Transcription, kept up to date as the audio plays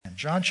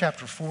John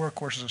chapter 4, of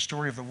course, is a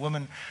story of the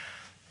woman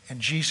and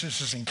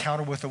Jesus'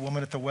 encounter with the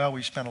woman at the well.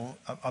 We spent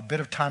a bit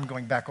of time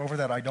going back over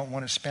that. I don't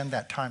want to spend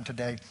that time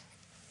today.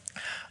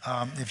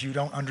 If you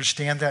don't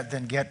understand that,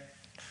 then get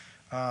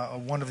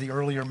one of the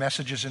earlier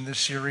messages in this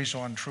series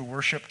on true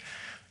worship.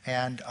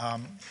 And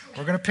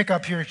we're going to pick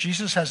up here.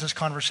 Jesus has this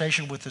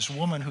conversation with this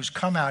woman who's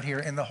come out here,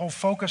 and the whole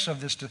focus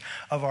of this,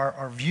 of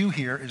our view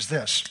here is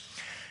this.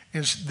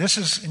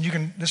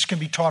 This can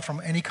be taught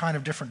from any kind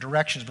of different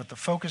directions, but the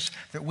focus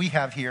that we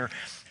have here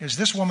is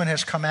this woman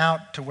has come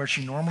out to where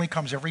she normally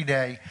comes every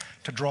day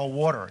to draw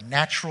water,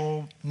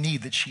 natural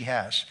need that she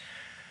has.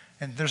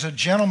 And there's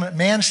a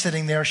man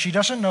sitting there. She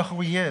doesn't know who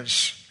he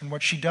is. And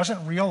what she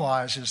doesn't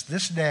realize is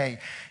this day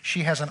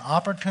she has an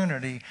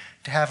opportunity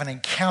to have an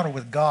encounter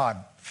with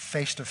God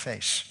face to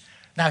face.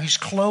 Now, he's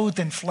clothed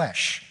in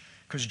flesh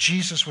because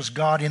Jesus was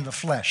God in the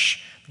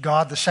flesh.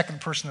 God, the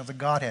second person of the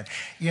Godhead,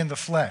 in the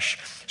flesh.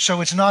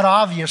 So it's not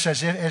obvious,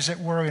 as it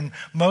were in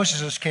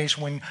Moses' case,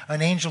 when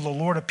an angel of the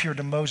Lord appeared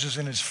to Moses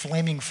in his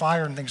flaming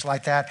fire and things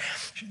like that.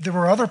 There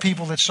were other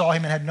people that saw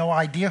him and had no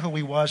idea who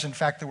he was. In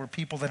fact, there were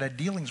people that had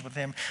dealings with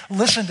him,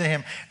 listened to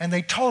him, and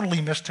they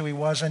totally missed who he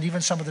was, and even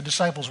some of the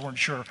disciples weren't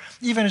sure.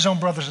 Even his own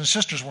brothers and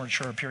sisters weren't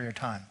sure a period of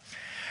time.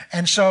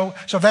 And so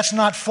that's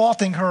not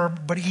faulting her,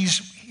 but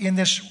he's, in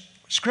this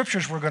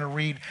scriptures we're going to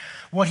read,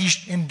 what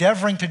he's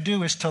endeavoring to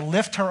do is to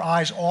lift her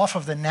eyes off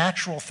of the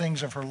natural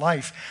things of her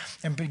life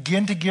and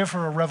begin to give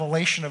her a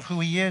revelation of who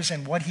he is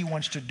and what he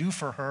wants to do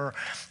for her,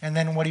 and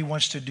then what he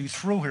wants to do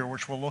through her,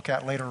 which we'll look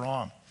at later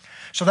on.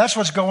 So that's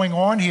what's going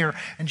on here.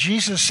 And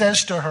Jesus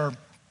says to her,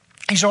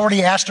 he's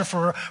already asked her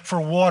for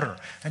water.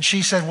 And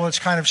she said, well, it's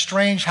kind of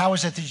strange. How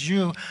is it that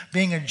you,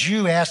 being a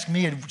Jew, asked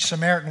me, a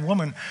Samaritan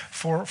woman,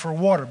 for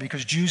water?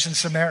 Because Jews and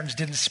Samaritans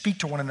didn't speak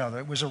to one another.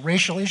 It was a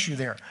racial issue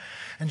there.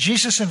 And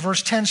Jesus in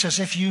verse 10 says,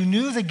 if you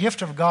knew the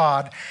gift of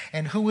God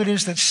and who it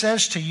is that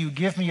says to you,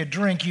 give me a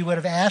drink, you would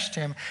have asked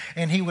him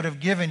and he would have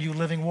given you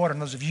living water.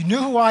 And if you knew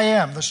who I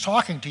am that's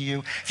talking to you,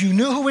 if you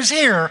knew who was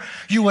here,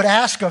 you would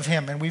ask of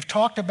him. And we've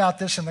talked about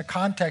this in the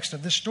context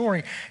of this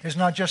story. It's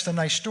not just a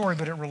nice story,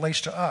 but it relates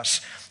to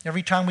us.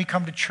 Every time we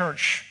come to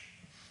church,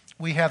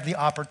 we have the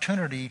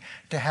opportunity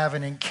to have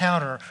an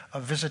encounter, a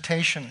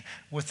visitation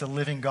with the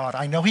living God.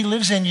 I know he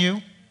lives in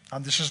you.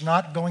 This is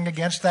not going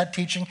against that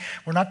teaching.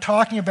 We're not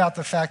talking about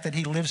the fact that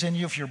he lives in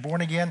you. If you're born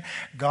again,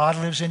 God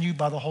lives in you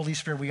by the Holy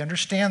Spirit. We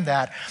understand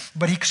that.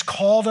 But he's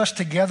called us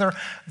together,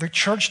 the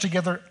church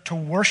together, to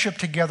worship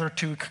together,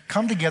 to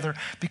come together,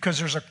 because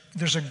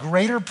there's a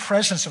greater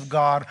presence of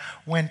God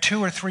when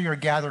 2 or 3 are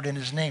gathered in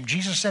his name.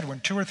 Jesus said, when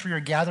 2 or 3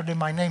 are gathered in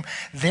my name,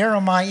 there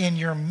am I in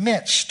your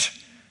midst.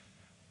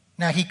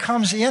 Now, he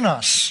comes in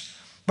us.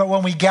 But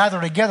when we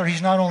gather together,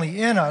 he's not only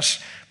in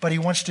us, but he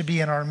wants to be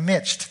in our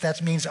midst.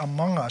 That means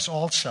among us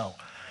also.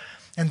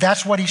 And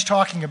that's what he's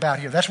talking about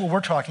here. That's what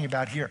we're talking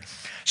about here.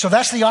 So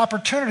that's the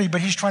opportunity,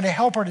 but he's trying to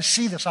help her to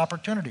see this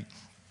opportunity.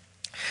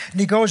 And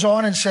he goes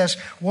on and says,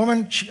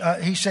 woman,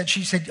 she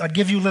said, I'd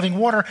give you living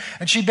water.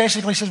 And she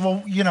basically says, well,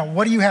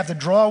 what do you have to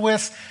draw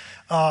with?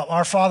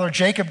 Our father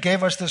Jacob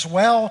gave us this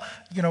well,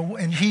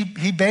 and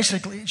he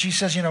basically, she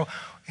says,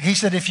 he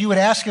said, if you would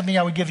ask of me,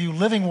 I would give you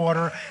living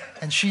water.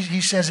 And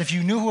he says, if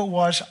you knew who it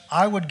was,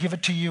 I would give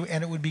it to you,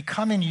 and it would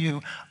become in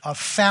you a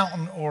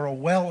fountain or a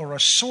well or a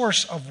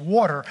source of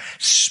water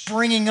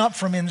springing up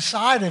from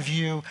inside of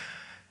you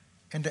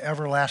into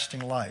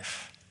everlasting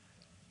life.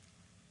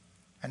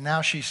 And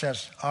now she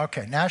says,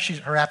 okay, now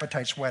her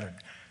appetite's whetted.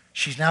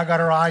 She's now got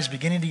her eyes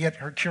beginning to get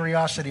her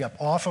curiosity up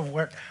off of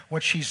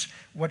what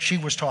she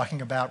was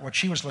talking about, what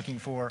she was looking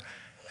for.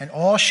 And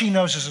all she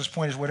knows at this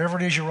point is, whatever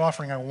it is you're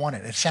offering, I want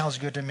it. It sounds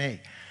good to me.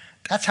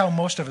 That's how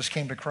most of us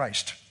came to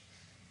Christ.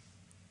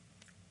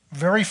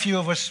 Very few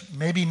of us,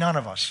 maybe none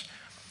of us,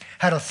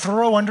 had a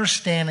thorough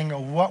understanding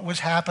of what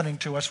was happening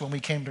to us when we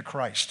came to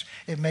Christ.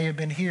 It may have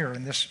been here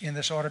in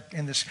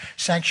this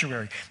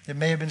sanctuary. It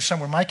may have been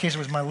somewhere. In my case, it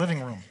was my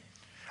living room.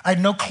 I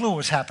had no clue what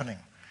was happening.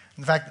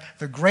 In fact,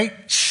 the great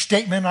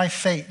statement of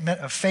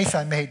faith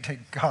I made to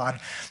God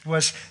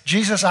was,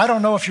 Jesus, I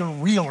don't know if you're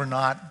real or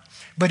not,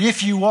 but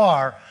if you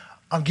are,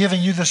 I'm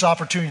giving you this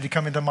opportunity to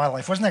come into my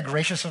life. Wasn't that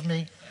gracious of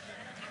me?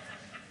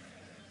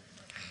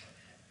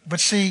 But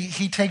see,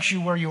 he takes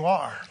you where you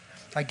are.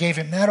 I gave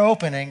him that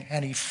opening,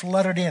 and he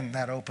flooded in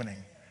that opening.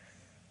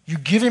 You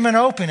give him an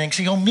opening,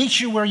 see, he'll meet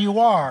you where you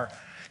are.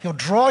 He'll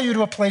draw you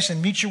to a place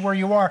and meet you where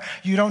you are.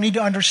 You don't need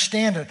to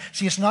understand it.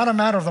 See, it's not a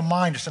matter of the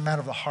mind, it's a matter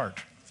of the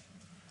heart.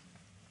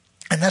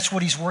 And that's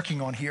what he's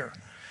working on here.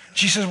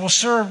 She says, well,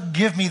 sir,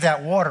 give me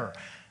that water.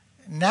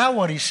 Now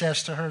what he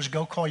says to her is,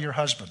 go call your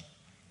husband.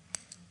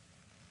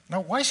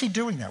 Now, why is he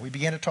doing that? We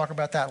began to talk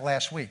about that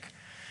last week.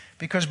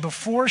 Because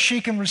before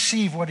she can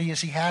receive what he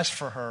has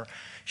for her,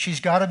 she's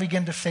got to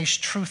begin to face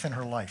truth in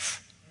her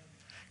life.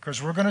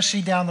 Because we're going to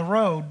see down the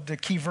road, the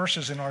key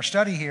verses in our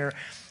study here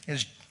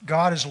is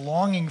God is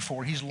longing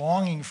for,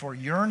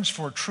 yearns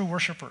for true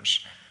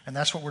worshipers. And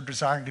that's what we're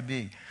desiring to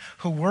be.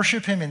 Who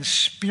worship him in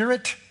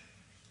spirit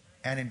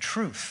and in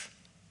truth.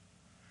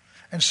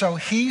 And so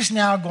he's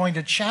now going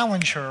to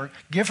challenge her,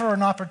 give her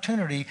an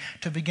opportunity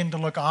to begin to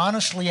look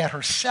honestly at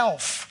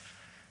herself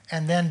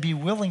and then be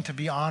willing to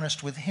be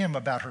honest with him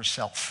about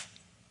herself.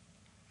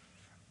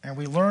 And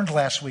we learned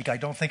last week, I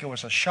don't think it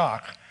was a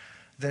shock,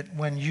 that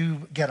when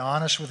you get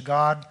honest with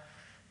God,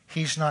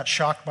 he's not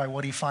shocked by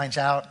what he finds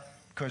out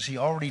because he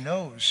already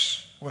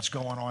knows what's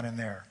going on in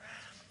there.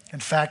 In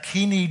fact,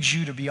 he needs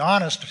you to be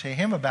honest to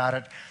him about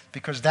it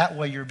because that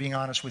way you're being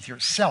honest with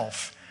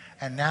yourself,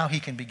 and now he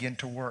can begin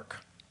to work.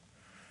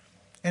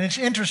 And it's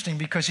interesting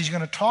because he's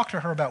going to talk to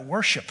her about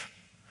worship.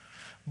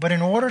 But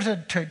in order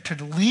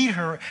to lead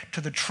her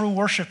to the true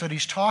worship that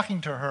he's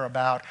talking to her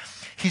about,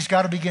 he's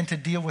got to begin to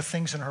deal with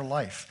things in her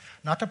life.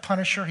 Not to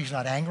punish her. He's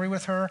not angry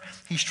with her.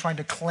 He's trying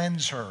to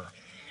cleanse her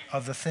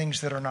of the things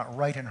that are not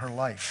right in her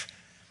life.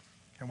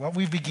 And what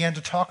we began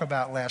to talk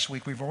about last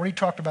week, we've already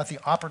talked about the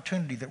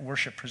opportunity that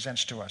worship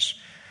presents to us.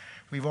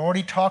 We've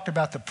already talked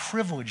about the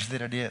privilege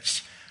that it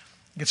is.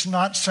 It's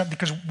not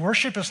because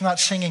worship is not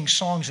singing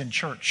songs in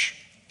church.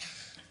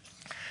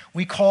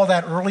 We call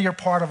that earlier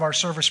part of our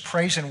service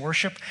praise and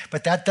worship,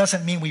 but that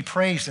doesn't mean we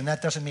praised and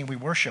that doesn't mean we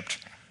worshiped.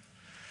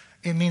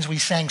 It means we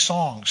sang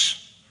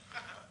songs.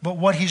 But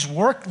what he's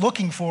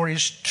looking for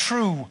is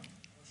true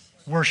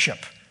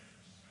worship.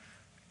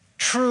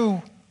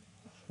 True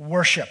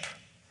worship.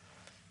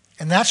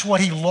 And that's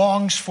what he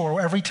longs for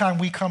every time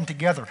we come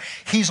together.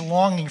 He's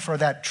longing for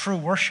that true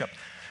worship.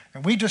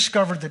 And we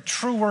discovered that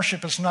true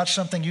worship is not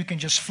something you can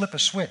just flip a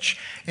switch.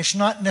 It's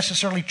not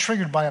necessarily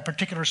triggered by a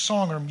particular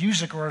song or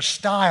music or a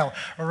style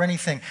or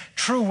anything.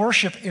 True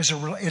worship is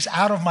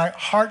out of my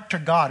heart to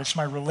God. It's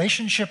my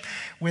relationship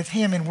with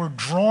him, and we're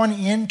drawn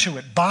into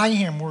it. By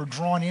him, we're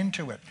drawn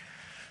into it.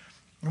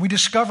 And we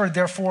discovered,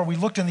 therefore, we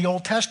looked in the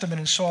Old Testament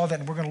and saw that,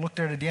 and we're going to look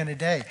there at the end of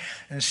the day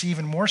and see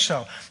even more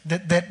so,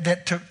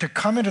 that to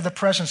come into the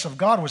presence of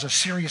God was a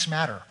serious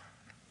matter.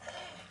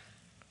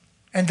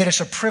 And that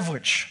it's a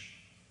privilege.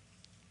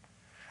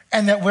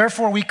 And that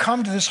wherefore we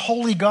come to this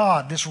holy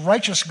God, this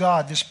righteous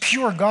God, this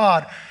pure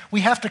God,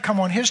 we have to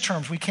come on his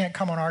terms. We can't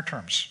come on our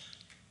terms.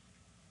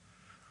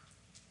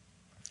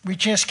 We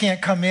just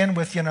can't come in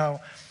with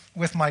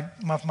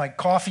my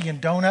coffee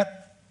and donut.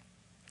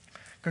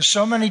 Because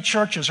so many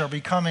churches are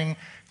becoming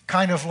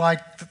kind of like,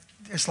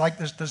 it's like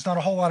there's not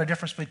a whole lot of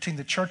difference between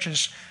the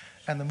churches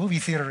and the movie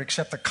theater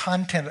except the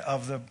content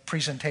of the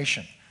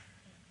presentation.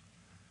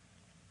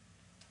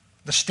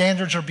 The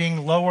standards are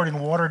being lowered and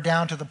watered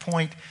down to the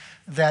point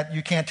that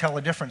you can't tell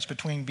the difference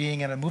between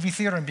being in a movie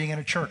theater and being in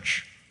a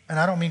church. And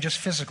I don't mean just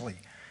physically.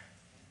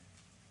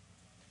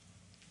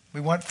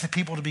 We want the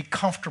people to be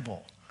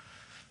comfortable.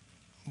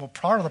 Well,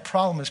 part of the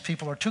problem is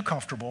people are too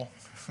comfortable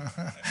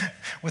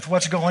with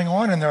what's going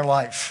on in their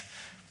life.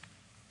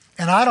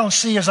 And I don't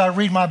see, as I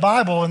read my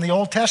Bible in the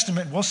Old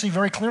Testament, we'll see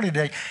very clearly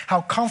today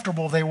how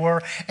comfortable they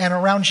were. And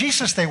around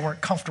Jesus, they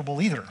weren't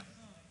comfortable either.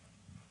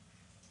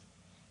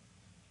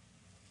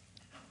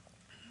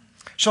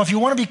 So if you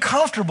want to be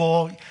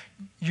comfortable,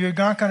 you're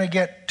not going to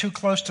get too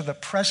close to the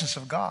presence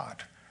of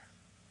God.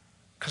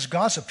 Because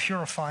God's a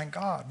purifying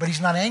God. But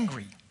he's not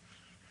angry.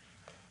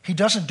 He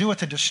doesn't do it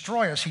to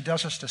destroy us. He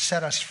does it to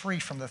set us free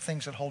from the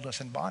things that hold us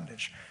in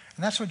bondage.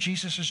 And that's what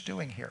Jesus is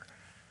doing here.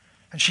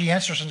 And she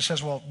answers and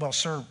says, well,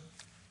 sir,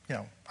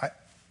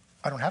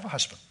 I don't have a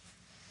husband.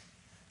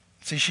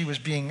 See, she was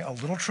being a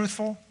little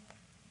truthful,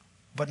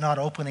 but not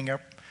opening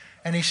up.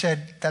 And he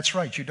said, that's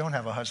right, you don't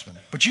have a husband.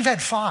 But you've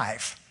had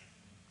 5.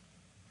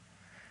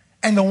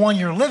 And the one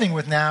you're living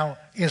with now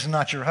is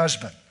not your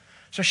husband.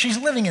 So she's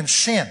living in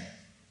sin.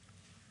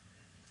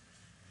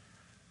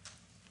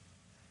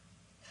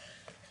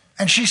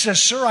 And she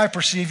says, sir, I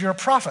perceive you're a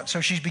prophet.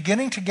 So she's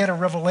beginning to get a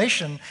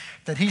revelation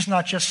that he's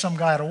not just some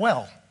guy at a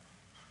well.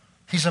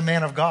 He's a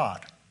man of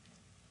God.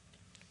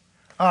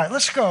 All right,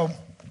 let's go.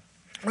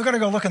 We're going to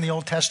go look in the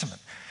Old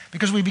Testament.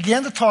 Because we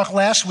began to talk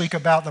last week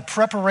about the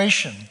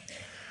preparation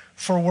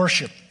for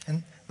worship.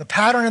 And the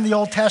pattern in the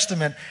Old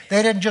Testament,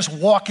 they didn't just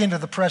walk into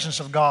the presence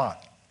of God.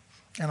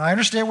 And I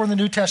understand we're in the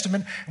New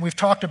Testament, and we've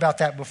talked about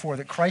that before,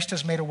 that Christ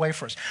has made a way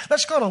for us.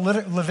 Let's go to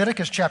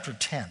Leviticus chapter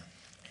 10.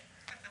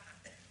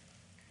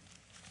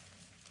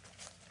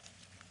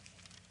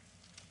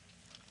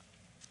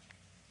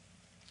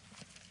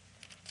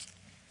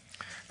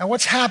 Now,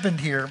 what's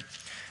happened here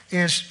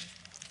is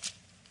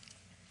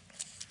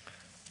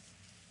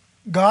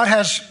God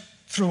has,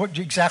 through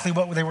exactly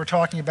what they were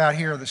talking about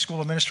here, the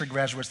School of Ministry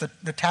graduates,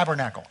 the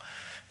tabernacle.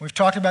 We've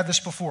talked about this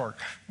before.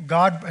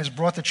 God has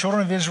brought the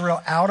children of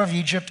Israel out of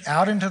Egypt,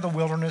 out into the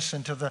wilderness,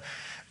 into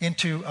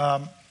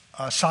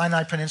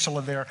Sinai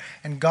Peninsula there,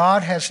 and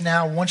God has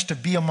now wants to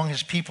be among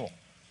his people.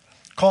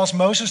 Calls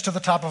Moses to the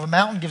top of a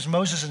mountain, gives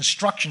Moses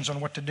instructions on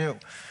what to do.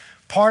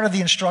 Part of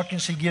the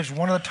instructions he gives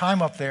one at a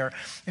time up there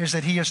is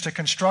that he is to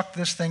construct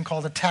this thing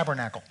called a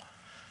tabernacle.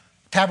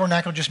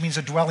 Tabernacle just means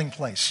a dwelling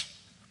place.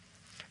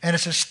 And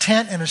it's this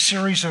tent and a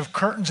series of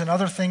curtains and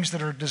other things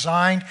that are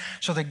designed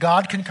so that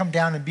God can come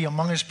down and be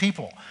among his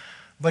people.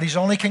 But he's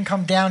only can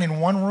come down in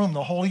one room,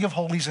 the Holy of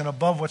Holies, and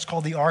above what's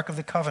called the Ark of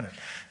the Covenant.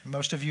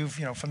 Most of you,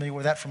 familiar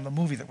with that from the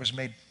movie that was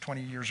made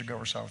 20 years ago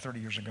or so,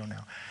 30 years ago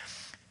now.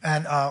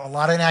 And a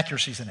lot of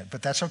inaccuracies in it,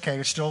 but that's okay.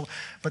 It's still,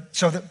 but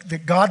so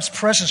that God's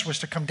presence was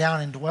to come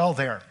down and dwell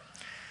there.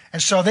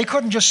 And so they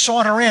couldn't just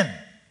saunter in.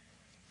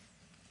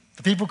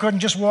 The people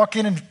couldn't just walk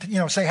in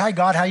and say, "Hi,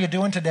 God, how you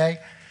doing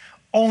today?"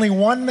 Only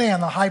one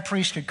man, the high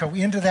priest, could go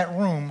into that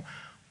room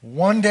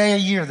one day a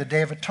year, the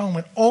Day of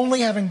Atonement,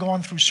 only having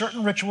gone through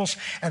certain rituals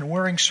and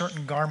wearing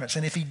certain garments.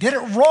 And if he did it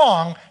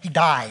wrong, he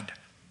died.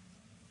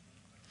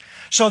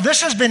 So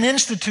this has been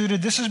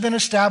instituted, this has been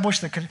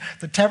established,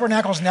 the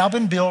tabernacle has now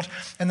been built,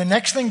 and the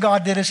next thing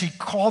God did is he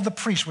called the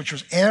priests, which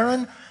was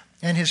Aaron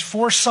and his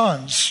 4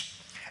 sons,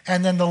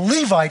 and then the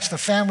Levites, the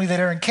family that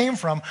Aaron came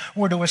from,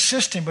 were to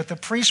assist him, but the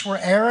priests were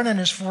Aaron and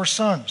his 4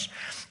 sons.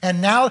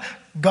 And now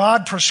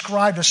God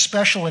prescribed a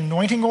special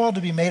anointing oil to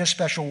be made a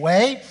special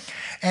way,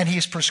 and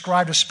he's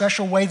prescribed a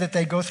special way that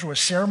they go through a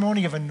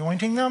ceremony of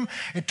anointing them.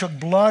 It took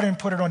blood and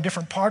put it on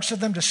different parts of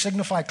them to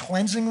signify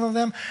cleansing of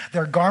them.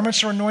 Their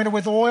garments are anointed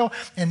with oil.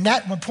 And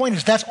my point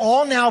is, that's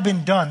all now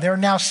been done. They're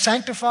now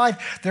sanctified.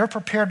 They're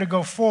prepared to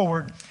go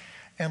forward.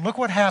 And look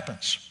what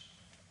happens.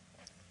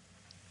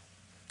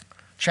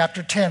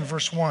 Chapter 10,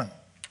 verse 1.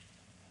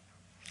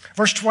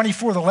 Verse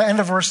 24, the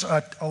end of verse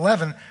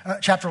 11,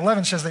 chapter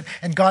 11 says that,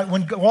 and God,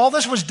 when all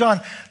this was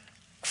done,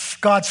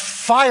 God's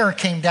fire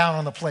came down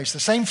on the place. The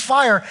same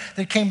fire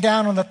that came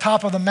down on the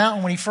top of the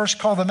mountain when he first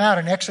called them out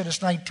in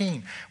Exodus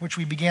 19, which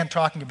we began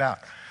talking about.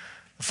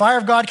 The fire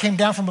of God came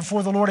down from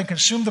before the Lord and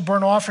consumed the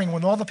burnt offering.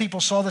 When all the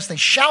people saw this, they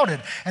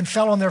shouted and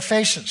fell on their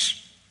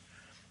faces.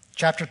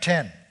 Chapter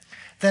 10.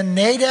 Then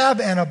Nadab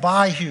and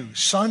Abihu,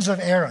 sons of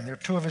Aaron, they're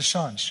 2 of his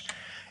sons,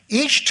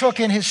 each took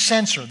in his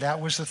censer.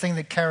 That was the thing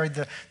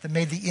that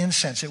made the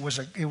incense. It was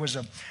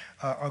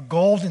a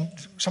gold, and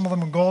some of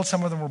them were gold,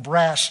 some of them were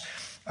brass,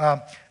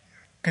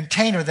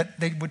 container that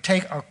they would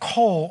take a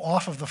coal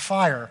off of the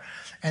fire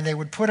and they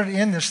would put it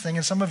in this thing.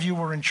 And some of you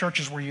were in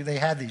churches where they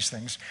had these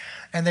things.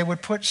 And they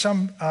would put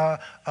some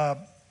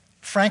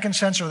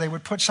frankincense, or they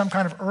would put some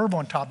kind of herb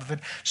on top of it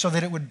so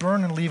that it would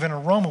burn and leave an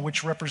aroma,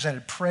 which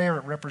represented prayer,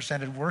 it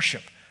represented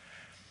worship.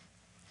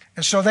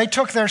 And so they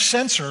took their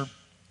censer,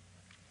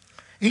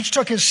 each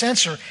took his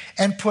censer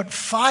and put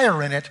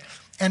fire in it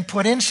and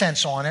put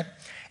incense on it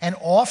and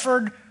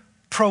offered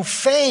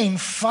profane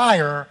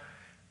fire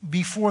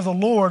before the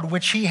Lord,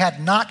 which he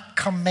had not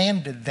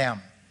commanded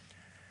them.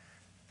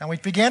 Now, we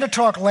began to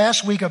talk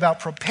last week about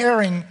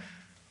preparing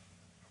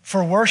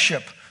for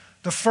worship.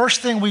 The first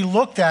thing we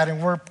looked at,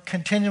 and we're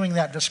continuing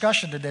that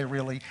discussion today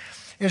really,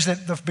 is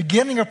that the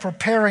beginning of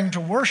preparing to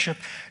worship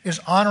is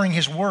honoring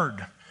his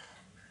word.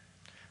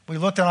 We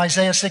looked at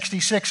Isaiah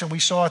 66, and we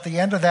saw at the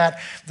end of that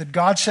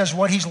God says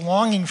what he's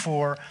longing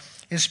for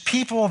is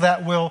people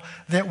that will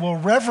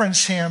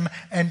reverence him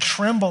and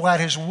tremble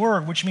at his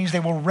word, which means they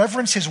will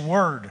reverence his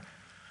word.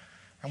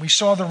 And we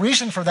saw the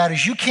reason for that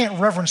is you can't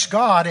reverence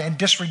God and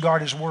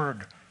disregard his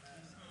word.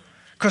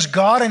 Because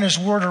God and his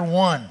word are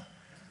one.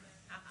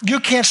 You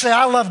can't say,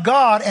 I love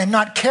God and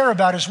not care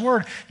about his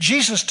word.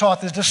 Jesus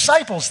taught the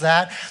disciples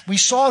that. We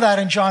saw that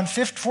in John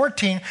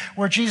 14,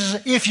 where Jesus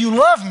said, if you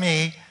love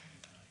me,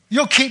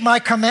 you'll keep my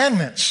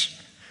commandments.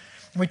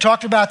 We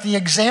talked about the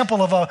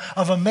example of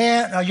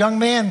a young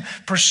man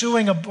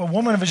pursuing a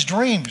woman of his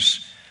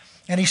dreams.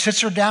 And he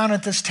sits her down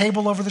at this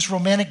table over this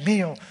romantic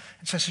meal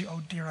and says,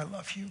 oh dear, I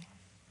love you.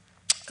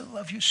 I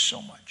love you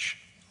so much.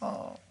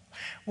 Oh.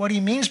 What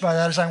he means by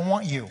that is I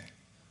want you.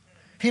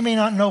 He may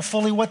not know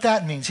fully what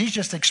that means. He's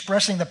just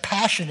expressing the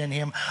passion in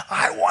him.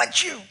 I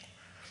want you.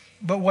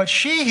 But what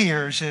she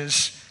hears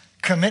is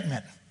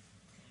commitment.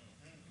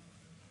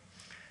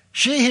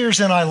 She hears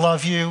in I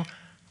love you,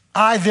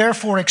 I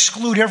therefore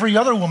exclude every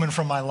other woman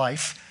from my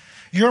life.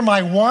 You're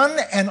my one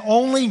and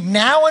only,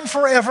 now and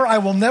forever. I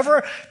will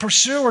never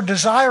pursue or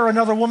desire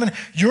another woman.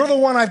 You're the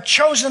one I've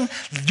chosen.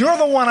 You're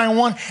the one I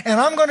want,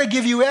 and I'm going to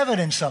give you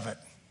evidence of it.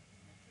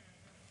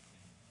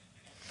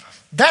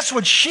 That's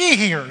what she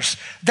hears.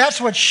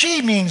 That's what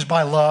she means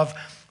by love.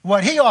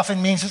 What he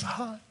often means is,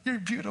 oh, you're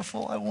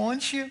beautiful. I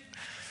want you.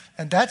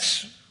 And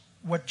that's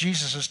what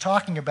Jesus is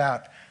talking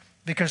about.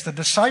 Because the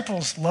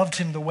disciples loved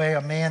him the way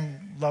a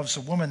man loves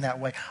a woman that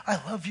way. I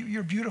love you.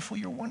 You're beautiful.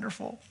 You're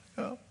wonderful.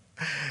 Oh.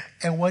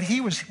 And what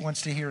he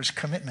wants to hear is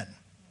commitment.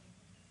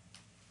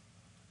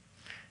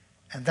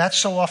 And that's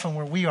so often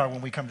where we are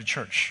when we come to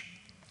church.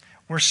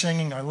 We're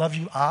singing, I love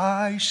you.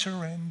 I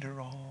surrender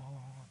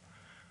all.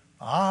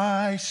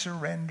 I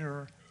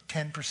surrender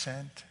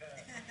 10%.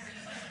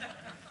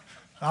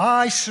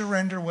 I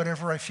surrender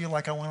whatever I feel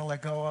like I want to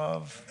let go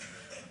of.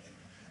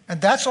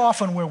 And that's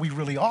often where we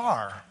really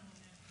are.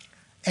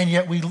 And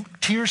yet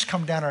tears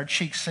come down our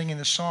cheeks singing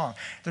the song.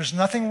 There's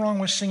nothing wrong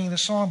with singing the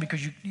song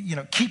because you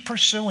keep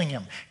pursuing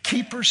him.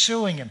 Keep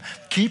pursuing him.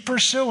 Keep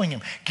pursuing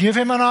him. Give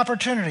him an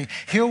opportunity.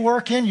 He'll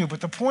work in you. But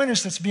the point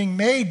is that's being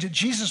made, that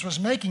Jesus was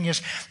making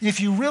is,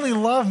 if you really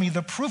love me,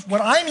 the proof,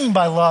 what I mean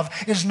by love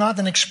is not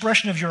an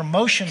expression of your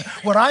emotion.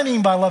 What I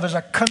mean by love is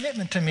a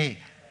commitment to me.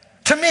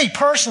 to me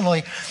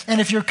personally. And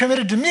if you're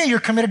committed to me, you're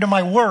committed to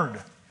my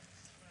word.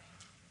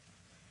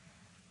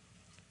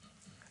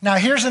 Now,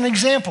 here's an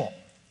example.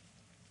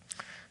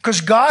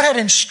 Because God had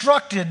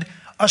instructed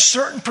a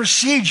certain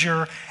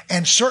procedure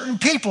and certain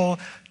people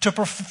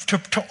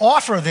to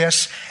offer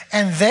this,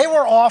 and they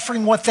were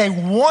offering what they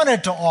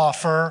wanted to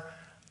offer,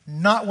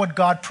 not what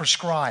God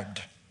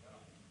prescribed.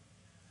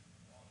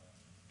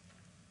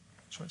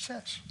 That's what it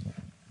says.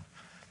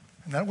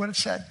 Isn't that what it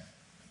said?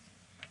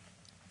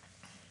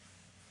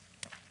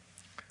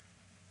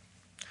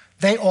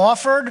 They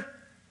offered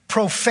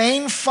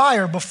profane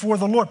fire before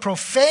the Lord.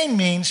 Profane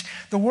means,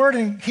 the word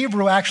in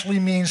Hebrew actually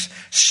means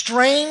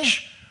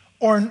strange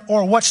or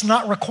what's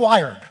not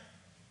required.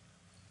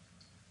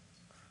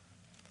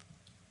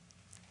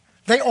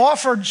 They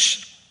offered,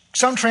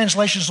 some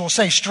translations will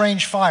say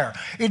strange fire.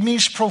 It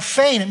means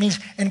profane. It means,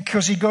 and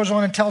because he goes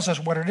on and tells us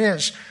what it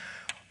is,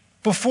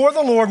 before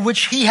the Lord,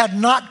 which he had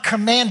not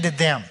commanded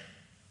them.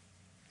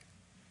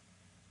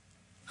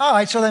 All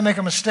right, so they make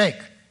a mistake.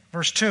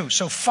 Verse 2,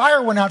 so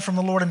fire went out from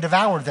the Lord and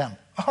devoured them.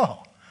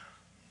 Oh.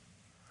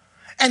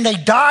 And they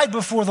died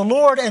before the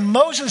Lord, and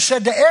Moses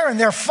said to Aaron,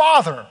 their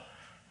father,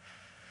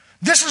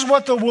 this is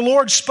what the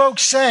Lord spoke,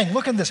 saying,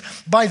 look at this,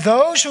 by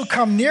those who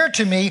come near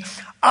to me,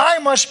 I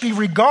must be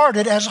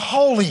regarded as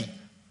holy.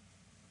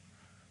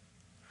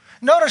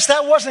 Notice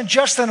that wasn't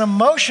just an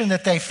emotion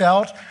that they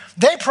felt.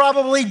 They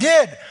probably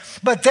did.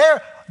 But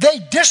they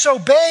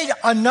disobeyed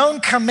a known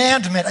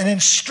commandment, an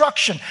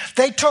instruction.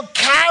 They took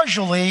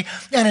casually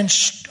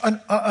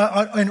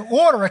an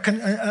order,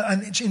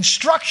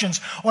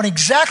 instructions on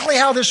exactly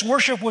how this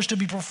worship was to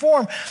be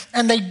performed,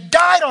 and they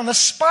died on the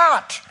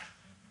spot.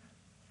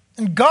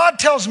 And God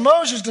tells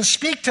Moses to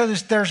speak to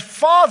their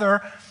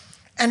father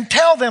and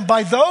tell them,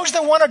 by those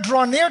that want to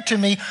draw near to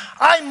me,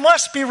 I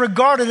must be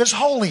regarded as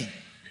holy.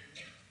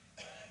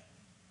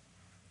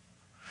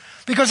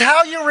 Because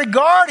how you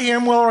regard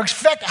him will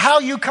affect how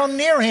you come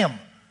near him.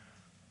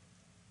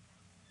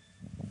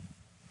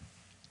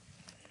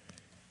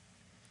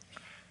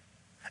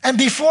 And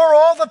before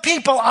all the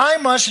people, I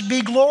must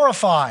be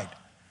glorified.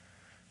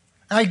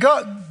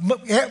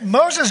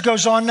 Moses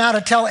goes on now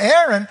to tell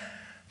Aaron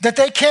that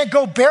they can't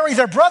go bury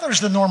their brothers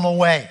the normal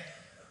way.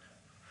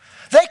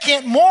 They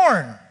can't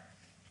mourn,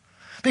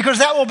 because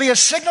that will be a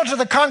signal to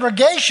the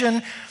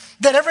congregation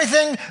that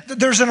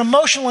there's an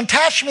emotional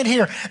attachment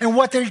here. And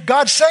what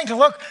God's saying to,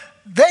 look,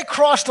 they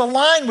crossed a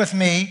line with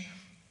me.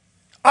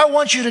 I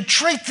want you to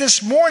treat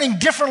this mourning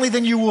differently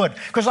than you would,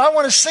 because I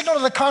want to signal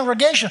to the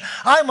congregation,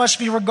 I must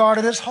be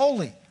regarded as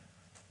holy.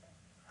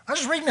 I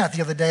was reading that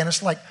the other day, and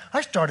it's like,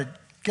 I started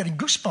getting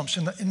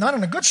goosebumps, not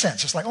in a good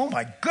sense. It's like, oh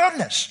my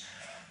goodness.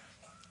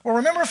 Well,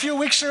 remember a few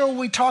weeks ago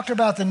we talked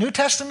about the New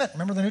Testament?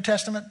 Remember the New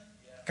Testament?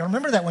 You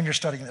remember that when you're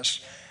studying this.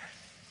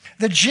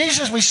 That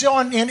Jesus, we saw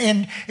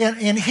in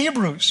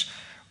Hebrews,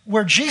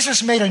 where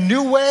Jesus made a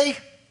new way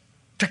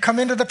to come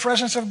into the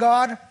presence of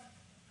God,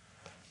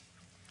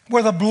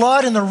 where the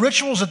blood and the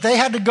rituals that they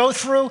had to go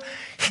through,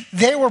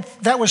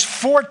 that was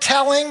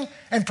foretelling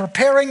and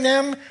preparing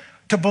them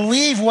to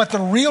believe what the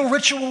real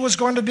ritual was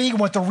going to be,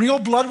 what the real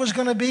blood was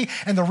going to be,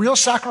 and the real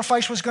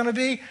sacrifice was going to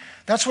be.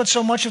 That's what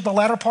so much of the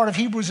latter part of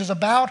Hebrews is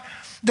about.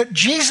 That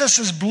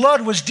Jesus'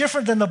 blood was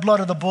different than the blood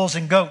of the bulls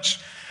and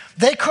goats.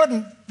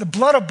 The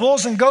blood of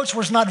bulls and goats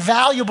was not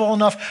valuable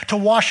enough to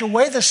wash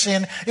away the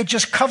sin. It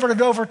just covered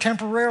it over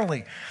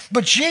temporarily.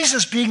 But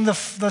Jesus, being the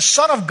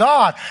Son of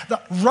God,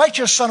 the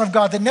righteous Son of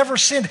God that never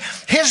sinned,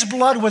 his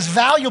blood was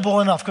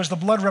valuable enough, because the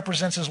blood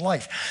represents his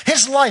life.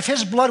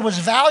 His blood was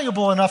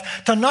valuable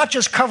enough to not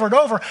just cover it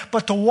over,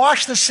 but to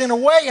wash the sin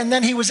away. And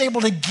then he was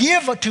able to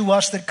give to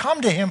us that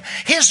come to him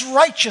his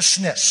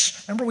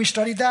righteousness. Remember we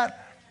studied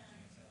that?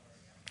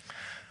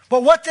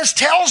 But what this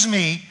tells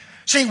me,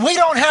 see, we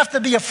don't have to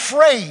be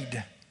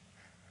afraid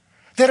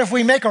that if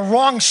we make a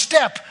wrong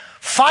step,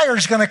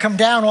 fire's going to come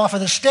down off of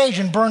the stage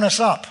and burn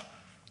us up.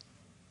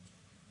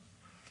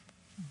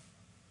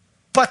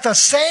 But the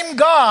same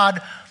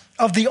God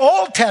of the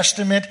Old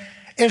Testament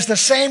is the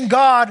same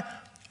God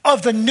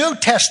of the New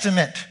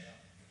Testament.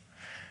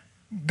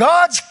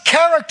 God's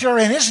character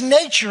and his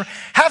nature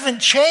haven't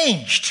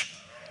changed.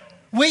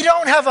 We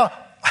don't have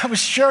I was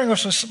sharing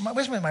this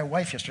with my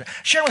wife yesterday.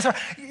 Sharing with her,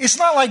 it's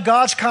not like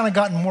God's kind of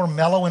gotten more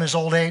mellow in his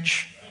old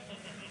age.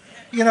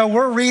 You know,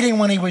 we're reading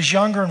when he was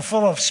younger and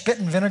full of spit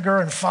and vinegar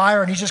and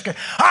fire, and he's just going,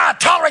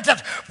 tolerate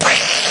that.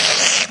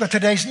 But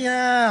today's,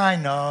 I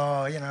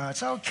know,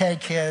 it's okay,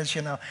 kids,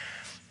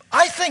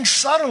 I think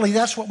subtly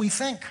that's what we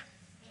think.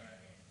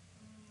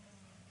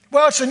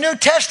 Well, it's a New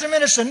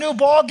Testament, it's a new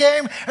ball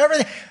game,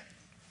 everything.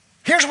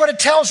 Here's what it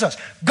tells us.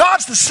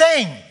 God's the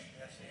same.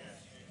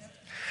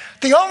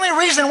 The only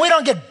reason we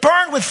don't get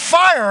burned with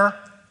fire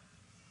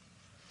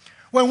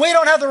when we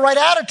don't have the right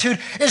attitude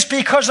is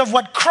because of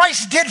what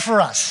Christ did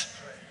for us.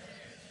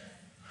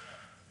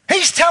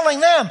 He's telling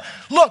them,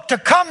 look, to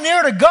come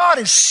near to God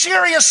is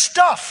serious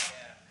stuff.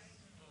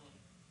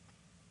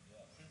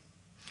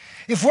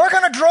 If we're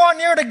going to draw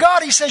near to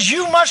God, he says,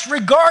 you must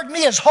regard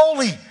me as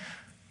holy.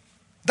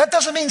 That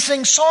doesn't mean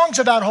sing songs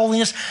about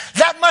holiness.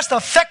 That must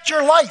affect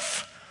your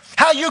life,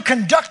 how you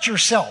conduct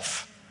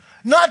yourself,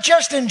 not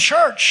just in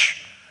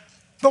church,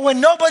 but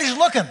when nobody's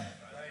looking.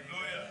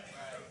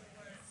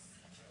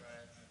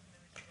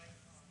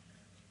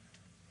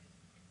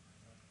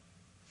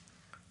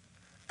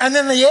 And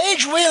then the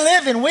age we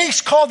live in, we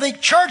call the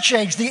church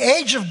age, the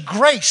age of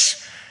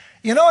grace.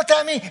 You know what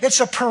that means? It's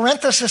a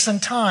parenthesis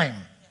in time.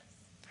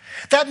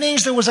 That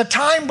means there was a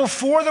time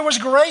before there was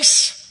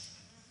grace,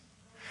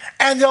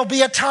 and there'll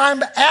be a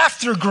time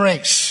after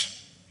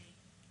grace.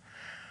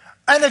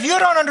 And if you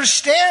don't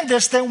understand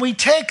this, then we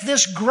take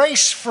this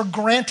grace for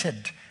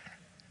granted.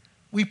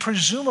 We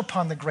presume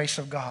upon the grace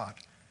of God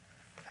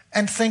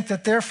and think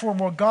that therefore,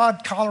 well,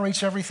 God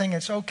tolerates everything,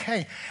 it's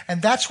okay.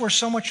 And that's where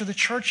so much of the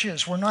church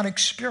is. We're not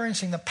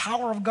experiencing the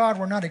power of God.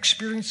 We're not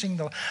experiencing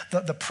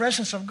the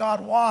presence of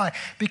God. Why?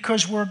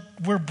 Because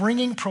we're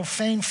bringing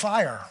profane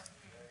fire.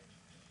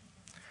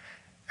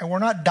 And we're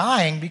not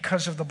dying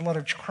because of the blood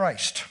of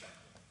Christ.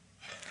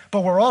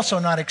 But we're also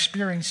not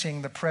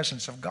experiencing the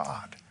presence of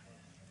God.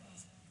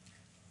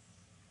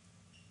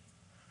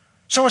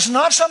 So it's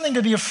not something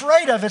to be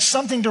afraid of. It's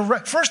something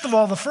to, first of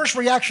all, the first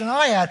reaction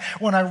I had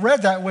when I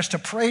read that was to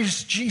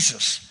praise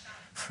Jesus.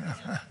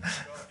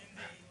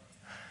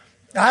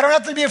 I don't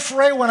have to be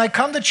afraid when I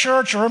come to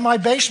church or in my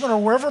basement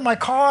or wherever in my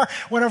car,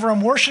 whenever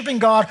I'm worshiping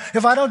God.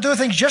 If I don't do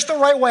things just the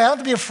right way, I don't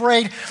have to be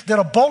afraid that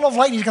a bolt of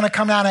lightning is going to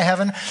come out of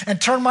heaven and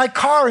turn my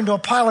car into a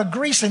pile of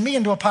grease and me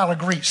into a pile of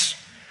grease.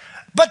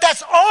 But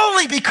that's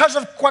only because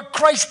of what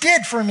Christ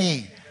did for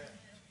me.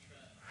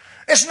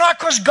 It's not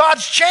because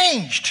God's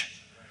changed.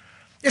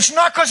 It's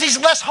not because he's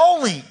less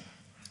holy.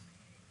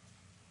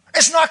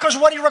 It's not because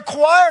what he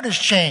required has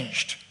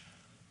changed.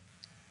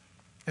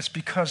 It's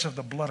because of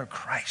the blood of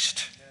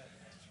Christ.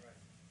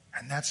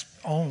 And that's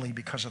only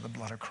because of the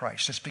blood of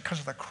Christ. It's because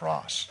of the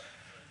cross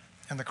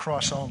and the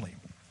cross only.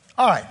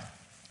 All right.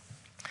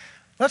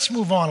 Let's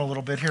move on a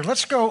little bit here.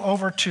 Let's go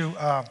over to,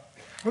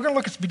 we're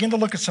going to begin to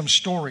look at some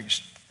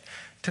stories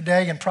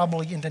today and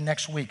probably into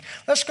next week.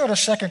 Let's go to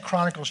 2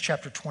 Chronicles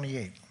chapter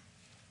 28.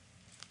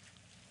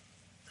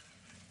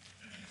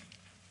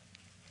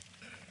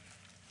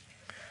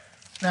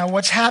 Now,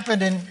 what's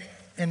happened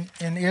in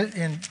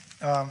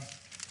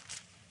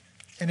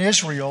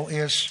Israel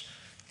is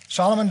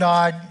Solomon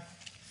died.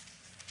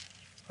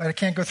 I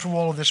can't go through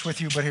all of this with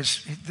you, but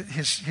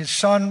his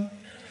son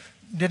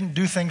didn't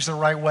do things the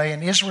right way,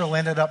 and Israel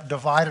ended up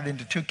divided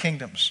into two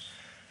kingdoms.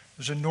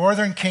 There's a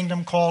northern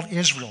kingdom called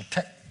Israel,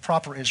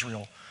 proper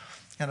Israel,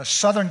 and a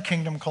southern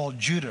kingdom called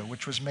Judah,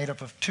 which was made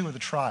up of two of the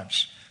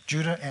tribes,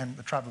 Judah and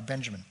the tribe of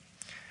Benjamin.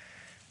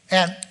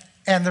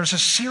 And there's a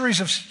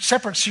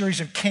separate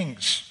series of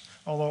kings,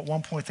 although at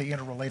one point they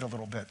interrelate a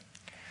little bit.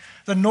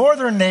 The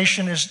northern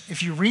nation is,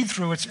 if you read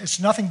through, it's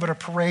nothing but a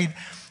parade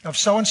of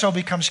so-and-so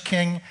becomes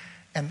king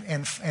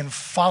and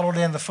followed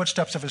in the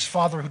footsteps of his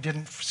father who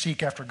didn't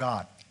seek after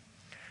God.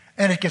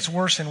 And it gets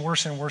worse and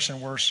worse and worse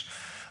and worse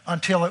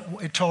until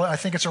I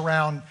think it's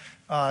around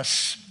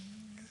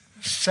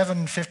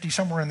 750,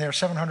 somewhere in there,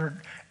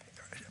 700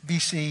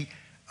 BC.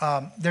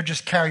 They're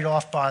just carried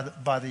off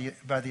by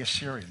the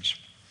Assyrians.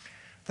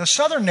 The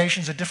southern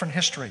nation's a different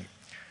history.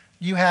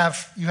 You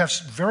have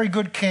very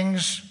good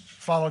kings,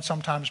 followed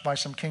sometimes by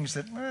some kings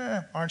that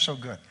aren't so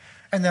good.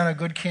 And then a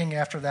good king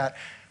after that.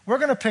 We're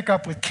going to pick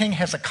up with King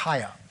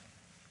Hezekiah.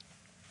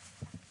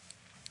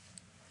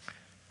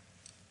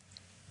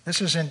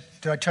 This is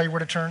did I tell you where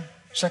to turn?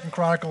 2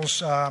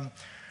 Chronicles,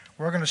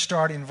 we're going to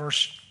start in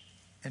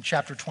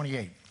chapter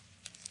 28.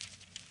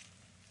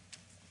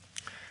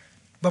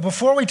 But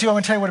before we do, I'm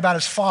going to tell you what about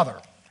his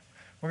father.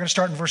 We're going to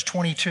start in verse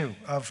 22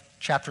 of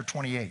chapter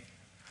 28.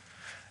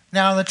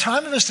 Now, in the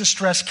time of his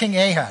distress, King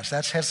Ahaz,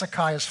 that's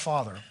Hezekiah's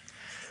father,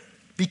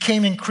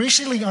 became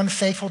increasingly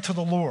unfaithful to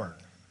the Lord.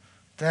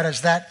 That is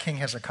that King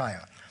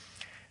Hezekiah.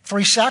 For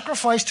he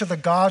sacrificed to the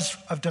gods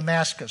of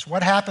Damascus.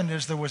 What happened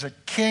is there was a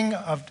king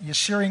of the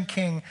Assyrian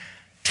king,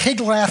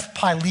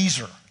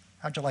 Tiglath-Pileser.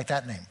 How'd you like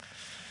that name?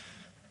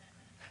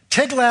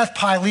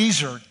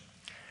 Tiglath-Pileser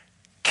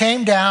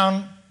came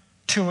down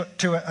to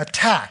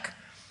attack.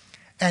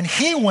 And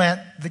he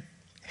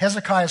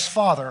Hezekiah's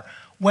father,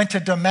 went to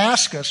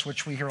Damascus,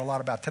 which we hear a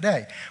lot about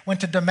today,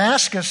 went to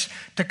Damascus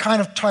to kind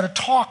of try to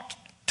talk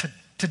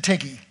to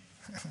Tiggy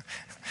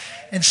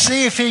and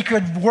see if he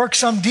could work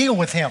some deal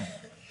with him.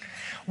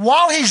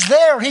 While he's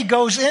there, he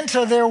goes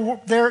into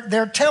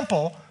their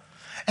temple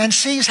and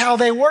sees how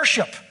they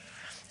worship.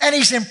 And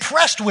he's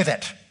impressed with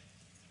it.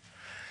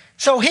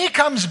 So he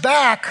comes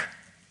back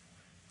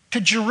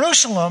to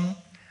Jerusalem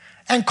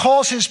and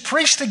calls his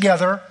priests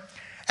together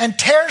and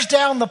tears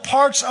down the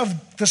parts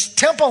of this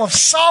temple of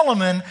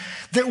Solomon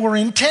that were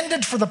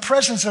intended for the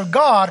presence of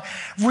God,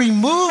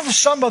 removes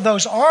some of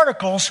those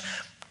articles,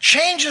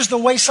 changes the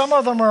way some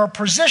of them are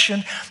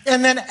positioned,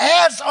 and then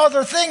adds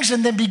other things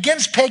and then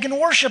begins pagan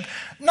worship,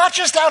 not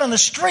just out in the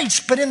streets,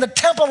 but in the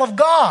temple of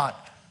God.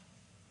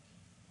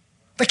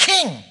 The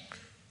king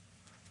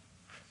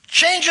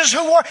changes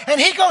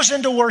and he goes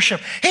into worship.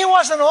 He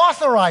wasn't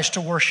authorized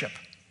to worship.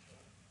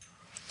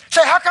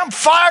 Say, how come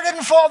fire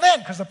didn't fall then?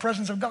 Because the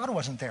presence of God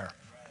wasn't there.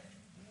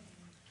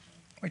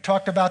 We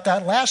talked about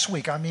that last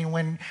week. I mean,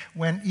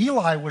 when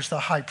Eli was the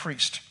high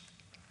priest,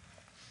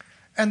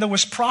 and there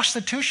was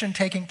prostitution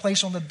taking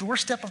place on the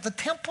doorstep of the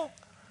temple.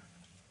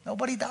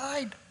 Nobody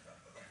died,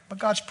 but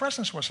God's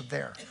presence wasn't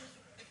there.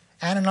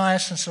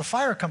 Ananias and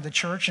Sapphira come to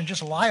church and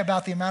just lie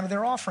about the amount of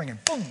their offering,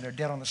 and boom, they're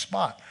dead on the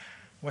spot.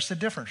 What's the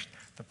difference?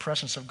 The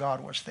presence of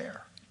God was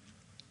there.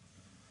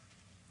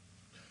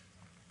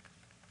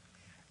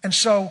 And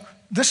so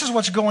this is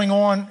what's going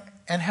on,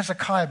 and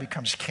Hezekiah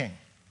becomes king.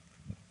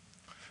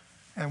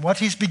 And what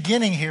he's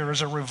beginning here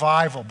is a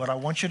revival, but I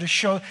want you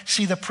to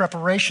see the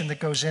preparation that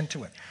goes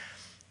into it.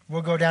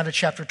 We'll go down to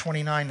chapter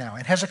 29 now.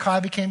 And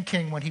Hezekiah became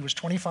king when he was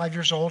 25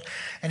 years old,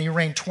 and he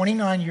reigned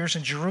 29 years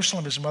in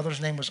Jerusalem. His mother's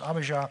name was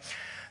Abijah,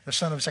 the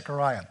son of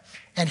Zechariah.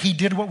 And he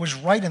did what was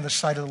right in the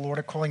sight of the Lord,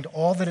 according to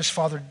all that his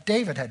father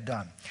David had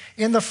done.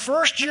 In the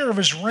first year of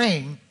his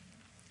reign,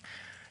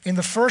 in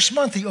the first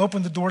month, he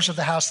opened the doors of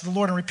the house of the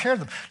Lord and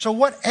repaired them. So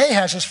what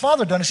Ahaz, his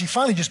father, done is he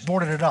finally just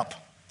boarded it up.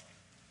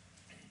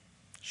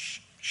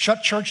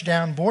 Shut church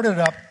down, boarded it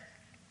up.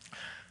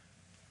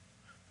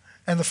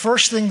 And the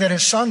first thing that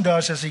his son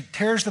does is he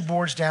tears the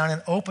boards down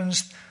and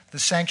opens the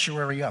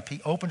sanctuary up. He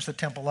opens the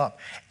temple up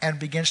and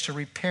begins to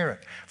repair it.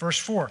 Verse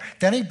 4,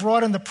 then he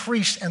brought in the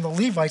priests and the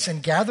Levites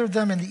and gathered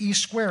them in the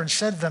east square and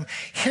said to them,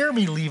 hear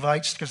me,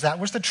 Levites, because that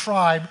was the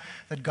tribe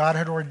that God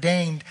had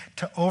ordained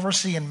to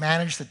oversee and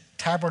manage the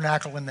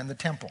tabernacle and then the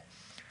temple.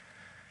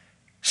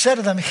 Said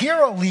to them,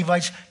 hear, O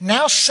Levites,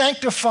 now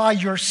sanctify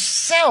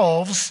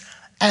yourselves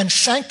and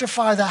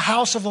sanctify the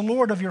house of the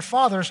Lord of your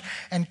fathers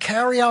and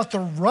carry out the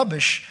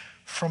rubbish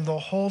from the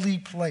holy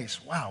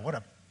place. Wow, what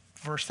a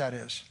verse that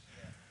is.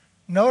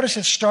 Notice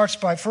it starts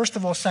by, first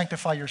of all,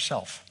 sanctify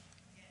yourself.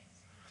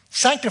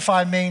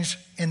 Sanctify means,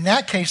 in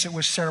that case, it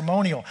was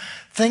ceremonial.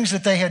 Things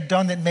that they had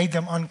done that made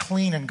them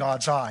unclean in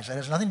God's eyes. That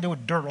has nothing to do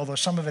with dirt, although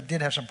some of it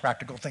did have some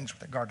practical things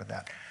with regard to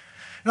that.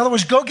 In other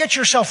words, go get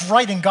yourself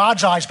right in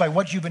God's eyes by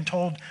what you've been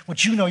told,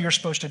 what you know you're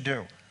supposed to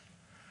do.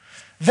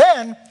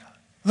 Then,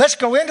 let's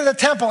go into the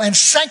temple and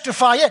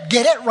sanctify it.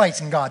 Get it right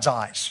in God's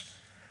eyes.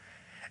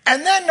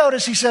 And then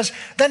notice he says,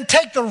 then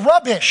take the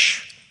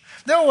rubbish.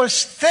 There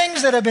was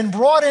things that had been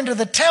brought into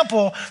the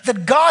temple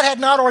that God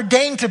had not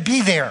ordained to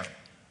be there.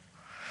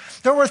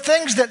 There were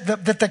things that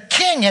the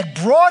king had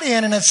brought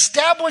in and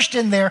established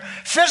in there,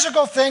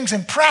 physical things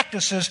and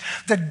practices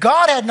that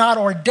God had not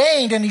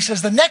ordained. And he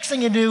says, the next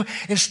thing you do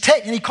is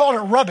take, and he called it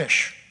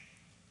rubbish.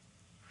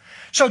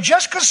 So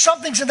just because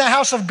something's in the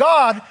house of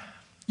God,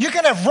 you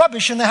can have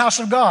rubbish in the house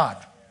of God.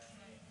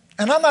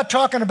 And I'm not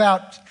talking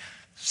about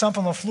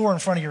something on the floor in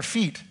front of your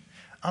feet.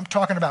 I'm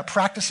talking about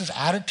practices,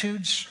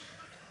 attitudes,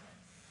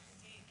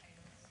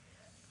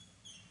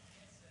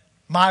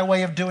 my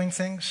way of doing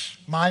things,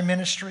 my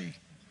ministry.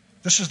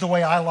 This is the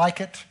way I like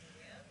it.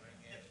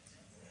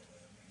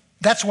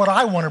 That's what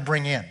I want to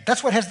bring in.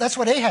 That's what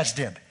Ahaz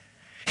did.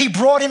 He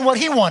brought in what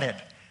he wanted.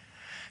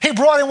 He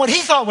brought in what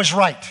he thought was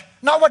right.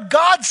 Not what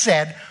God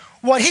said,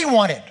 what he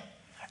wanted.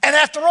 And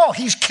after all,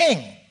 he's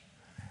king.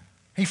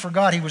 He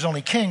forgot he was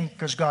only king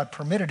because God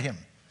permitted him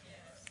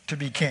to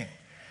be king.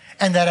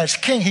 And that as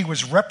king, he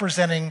was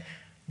representing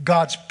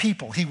God's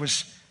people. He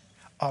was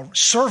a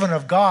servant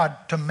of God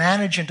to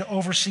manage and to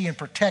oversee and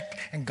protect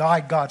and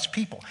guide God's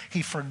people.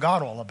 He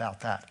forgot all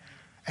about that.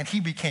 And he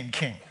became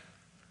king.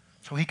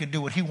 So he could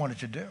do what he wanted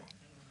to do.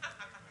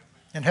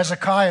 And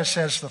Hezekiah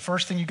says the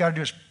first thing you got to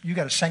do is you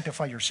got to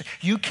sanctify yourself.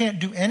 You can't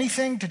do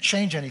anything to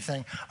change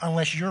anything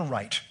unless you're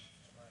right.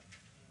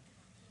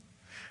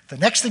 The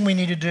next thing we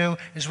need to do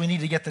is we need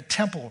to get the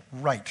temple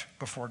right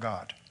before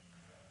God.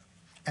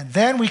 And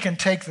then we can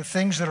take the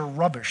things that are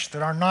rubbish,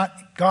 that are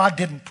not, God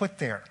didn't put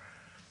there,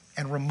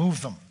 and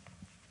remove them.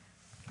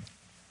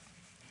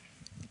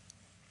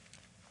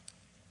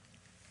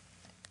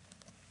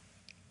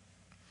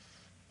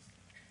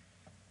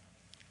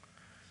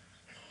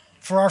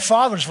 For our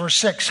fathers, verse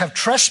 6, have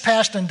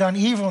trespassed and done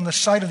evil in the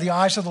sight of the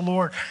eyes of the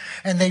Lord,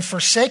 and they've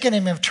forsaken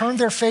him, have turned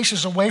their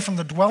faces away from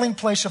the dwelling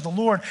place of the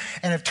Lord,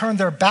 and have turned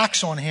their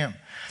backs on him.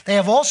 They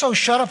have also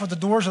shut up at the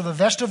doors of the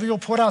vestibule,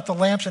 put out the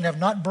lamps, and have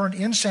not burned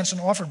incense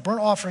and offered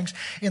burnt offerings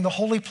in the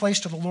holy place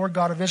to the Lord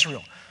God of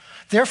Israel.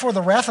 Therefore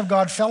the wrath of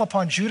God fell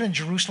upon Judah and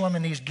Jerusalem,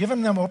 and he's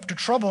given them up to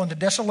trouble and to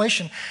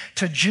desolation,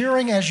 to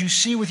jeering as you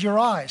see with your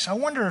eyes. I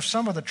wonder if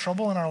some of the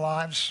trouble in our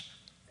lives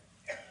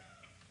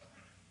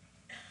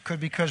could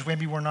be because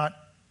maybe we're not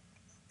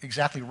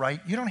exactly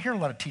right. You don't hear a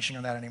lot of teaching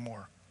on that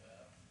anymore.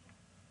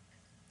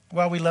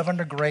 Well, we live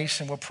under grace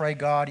and we'll pray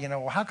God,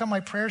 well, how come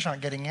my prayers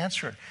aren't getting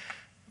answered?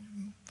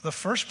 The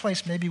first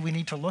place maybe we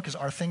need to look is,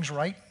 are things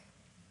right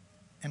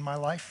in my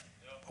life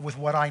with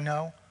what I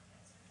know?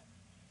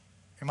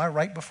 Am I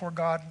right before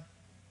God?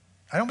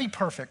 I don't mean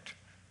perfect,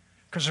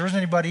 because there isn't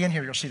anybody in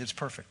here you'll see that's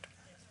perfect.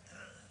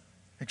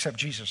 Except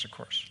Jesus, of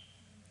course.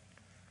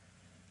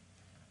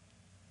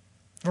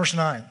 Verse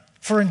 9.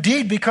 For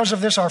indeed, because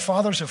of this, our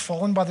fathers have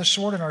fallen by the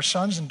sword, and our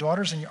sons and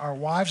daughters and our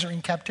wives are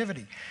in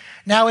captivity.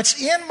 Now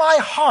it's in my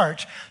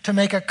heart to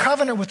make a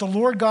covenant with the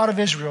Lord God of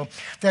Israel,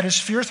 that his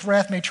fierce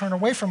wrath may turn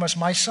away from us.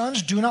 My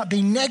sons, do not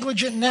be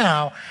negligent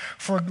now,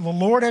 for the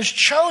Lord has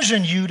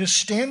chosen you to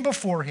stand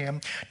before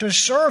him, to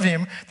serve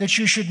him, that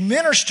you should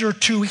minister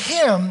to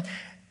him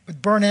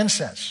with burnt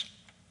incense.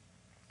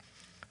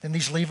 Then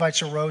these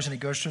Levites arose, and he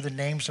goes through the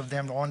names of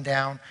them on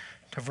down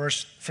to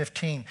verse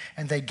 15.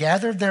 And they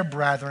gathered their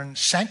brethren,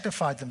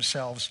 sanctified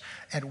themselves,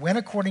 and went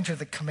according to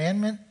the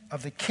commandment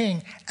of the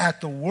king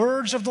at the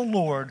words of the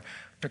Lord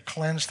to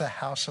cleanse the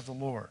house of the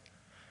Lord.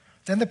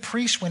 Then the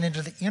priests went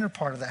into the inner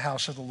part of the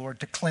house of the Lord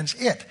to cleanse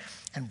it,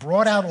 and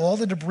brought out all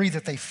the debris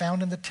that they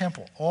found in the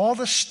temple, all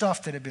the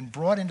stuff that had been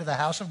brought into the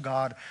house of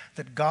God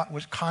that God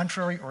was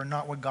contrary or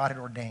not what God had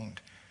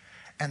ordained.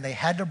 And they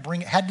had to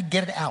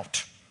get it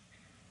out.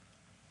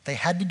 They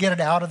had to get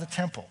it out of the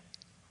temple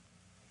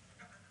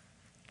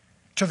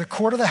to the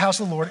court of the house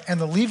of the Lord, and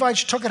the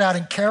Levites took it out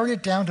and carried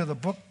it down to the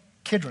brook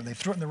Kidron. They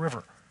threw it in the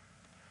river.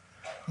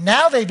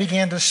 Now they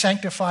began to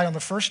sanctify on the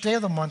first day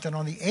of the month, and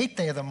on the 8th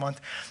day of the month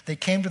they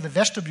came to the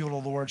vestibule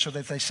of the Lord, so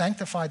that they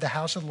sanctified the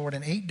house of the Lord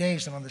in 8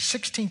 days, and on the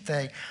 16th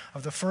day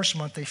of the first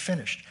month they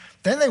finished.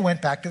 Then they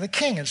went back to the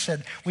king and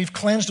said, we've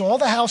cleansed all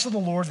the house of the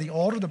Lord, the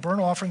altar, the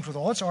burnt offerings with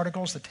all its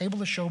articles, the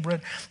table of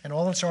showbread, and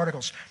all its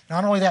articles.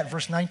 Not only that,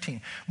 verse 19.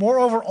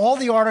 Moreover, all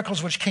the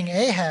articles which King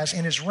Ahaz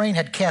in his reign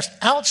had cast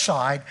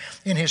outside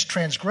in his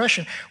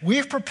transgression,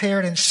 we've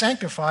prepared and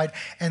sanctified,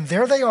 and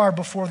there they are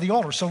before the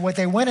altar. So when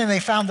they went in, they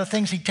found the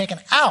things he'd taken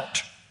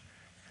out,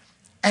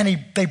 and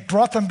they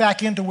brought them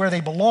back into where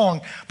they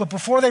belonged. But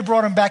before they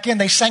brought them back in,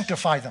 they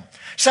sanctified them.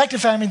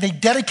 Sanctified, I mean, they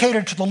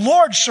dedicated to the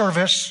Lord's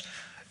service,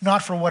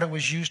 not for what it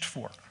was used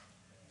for.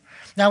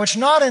 Now, it's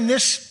not in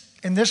this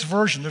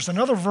version. There's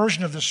another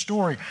version of this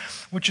story,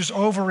 which is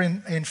over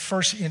in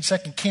 2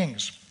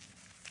 Kings.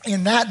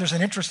 In that, there's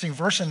an interesting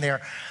verse in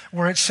there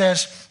where it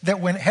says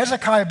that when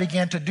Hezekiah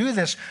began to do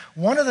this,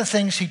 one of the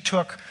things he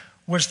took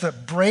was the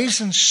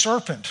brazen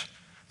serpent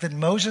that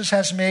Moses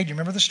has made. You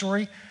remember the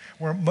story?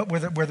 Where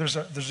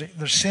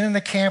there's sin in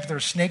the camp,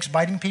 there's snakes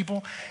biting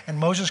people, and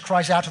Moses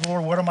cries out to the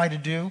Lord, what am I to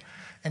do?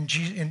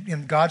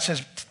 And God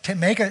says, to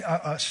make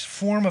a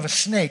form of a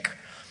snake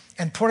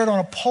and put it on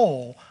a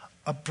pole,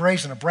 a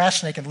brass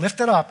snake, and lift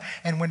it up.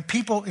 And when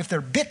people, if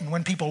they're bitten,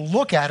 when people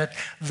look at it,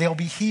 they'll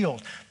be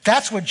healed.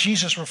 That's what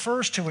Jesus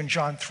refers to in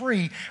John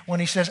 3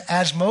 when he says,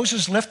 as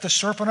Moses lifted the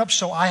serpent up,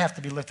 so I have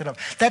to be lifted up.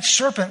 That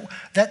serpent,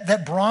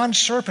 that bronze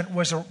serpent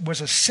was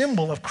a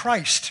symbol of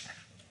Christ.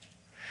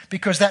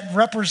 Because that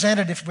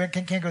represented, if we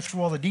can't go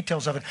through all the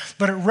details of it,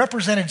 but it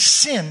represented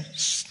sin.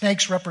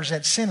 Snakes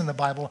represent sin in the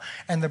Bible,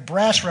 and the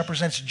brass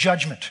represents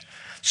judgment.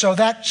 So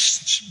that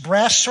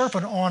brass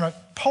serpent on a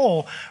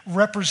pole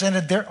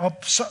represented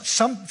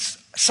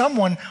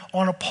someone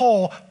on a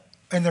pole,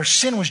 and their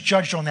sin was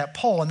judged on that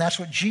pole, and that's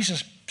what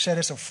Jesus said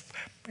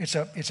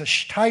it's a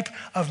type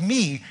of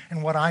me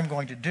and what I'm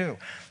going to do.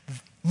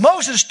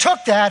 Moses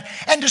took that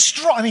and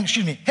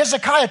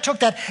Hezekiah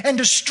took that and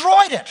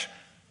destroyed it.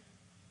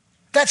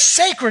 That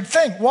sacred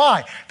thing.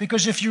 Why?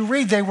 Because if you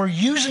read, they were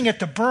using it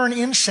to burn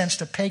incense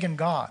to pagan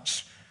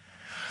gods.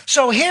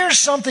 So here's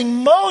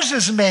something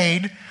Moses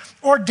made,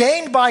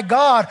 ordained by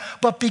God,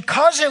 but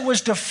because it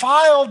was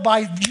defiled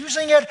by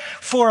using it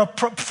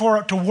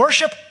to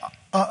worship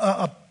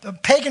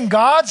pagan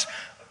gods,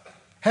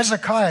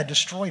 Hezekiah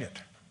destroyed it.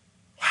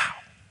 Wow.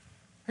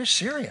 They're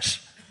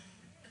serious.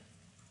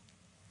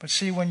 But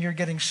see, when you're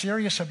getting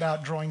serious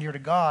about drawing near to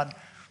God,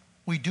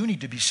 we do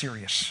need to be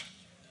serious.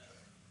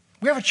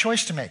 We have a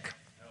choice to make.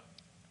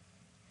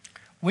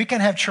 We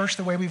can have church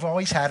the way we've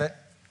always had it,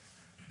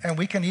 and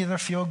we can either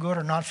feel good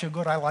or not feel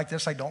good. I like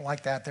this, I don't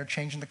like that. They're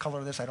changing the color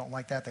of this, I don't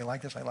like that. They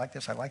like this, I like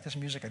this. I like this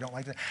music, I don't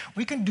like that.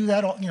 We can do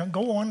that,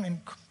 go on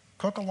and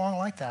cook along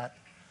like that.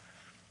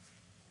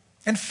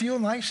 And feel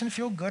nice and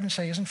feel good and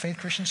say, isn't Faith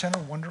Christian Center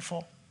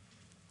wonderful?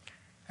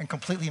 And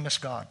completely miss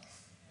God.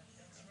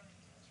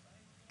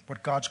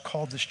 What God's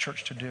called this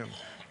church to do,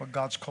 what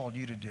God's called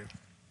you to do.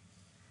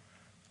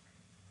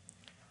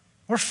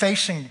 We're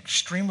facing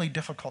extremely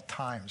difficult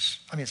times.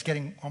 It's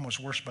getting almost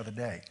worse by the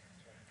day.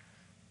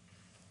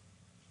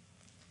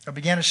 I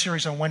began a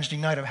series on Wednesday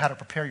night of how to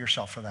prepare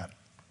yourself for that.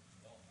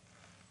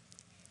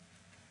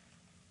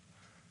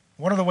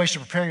 One of the ways to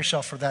prepare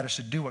yourself for that is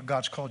to do what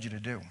God's called you to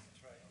do.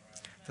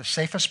 The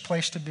safest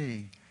place to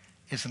be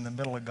is in the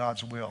middle of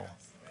God's will,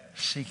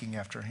 seeking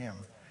after him,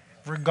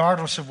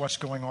 regardless of what's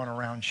going on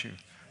around you.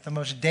 The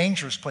most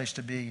dangerous place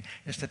to be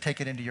is to take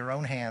it into your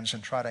own hands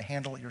and try to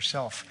handle it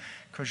yourself,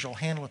 because you'll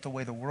handle it the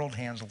way the world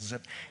handles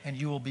it, and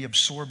you will be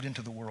absorbed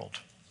into the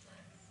world.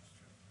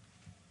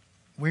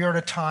 We are at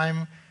a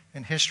time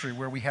in history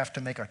where we have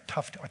to make a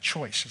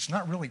choice. It's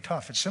not really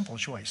tough. It's a simple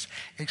choice.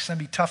 It's going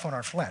to be tough on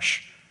our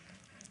flesh,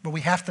 but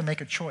we have to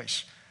make a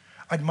choice.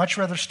 I'd much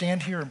rather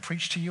stand here and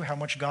preach to you how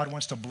much God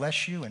wants to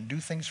bless you and do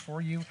things for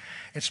you.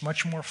 It's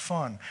much more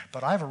fun,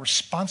 but I have a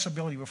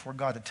responsibility before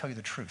God to tell you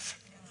the truth.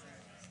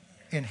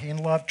 In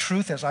love,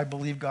 truth as I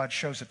believe God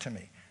shows it to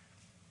me.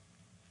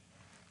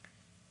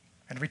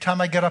 And every time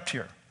I get up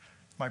here,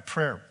 my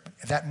prayer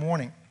that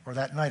morning or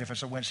that night, if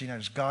it's a Wednesday night,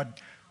 is God,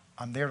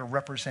 I'm there to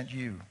represent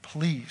you.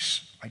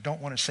 Please, I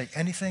don't want to say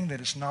anything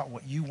that is not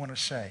what you want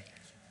to say,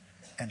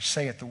 and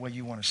say it the way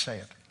you want to say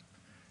it.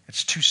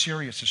 It's too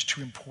serious. It's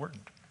too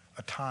important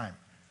a time.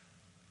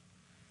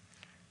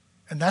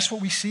 And that's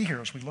what we see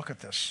here as we look at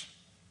this.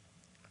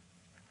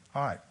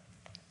 All right.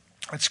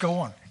 Let's go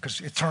on, because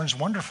it turns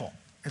wonderful.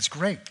 It's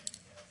great.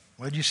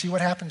 Well, did you see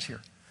what happens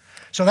here?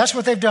 So that's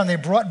what they've done. They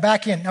brought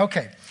back in.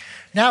 Okay.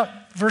 Now,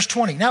 verse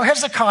 20. Now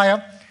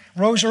Hezekiah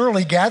rose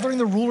early, gathering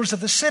the rulers of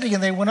the city,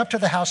 and they went up to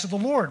the house of the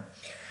Lord.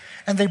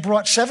 And they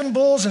brought 7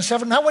 bulls and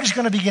 7. Now what he's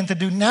going to begin to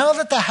do, now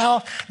that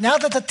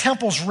the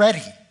temple's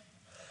ready,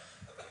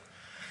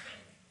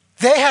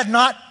 they had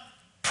not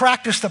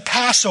practiced the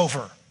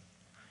Passover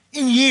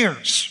in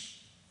years,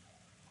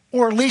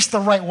 or at least the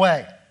right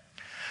way.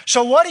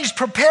 So what he's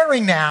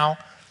preparing now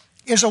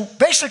is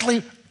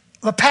basically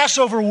the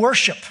Passover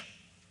worship.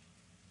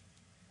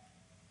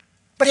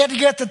 But he had to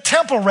get the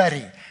temple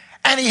ready,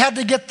 and he had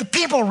to get the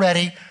people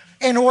ready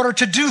in order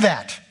to do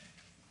that.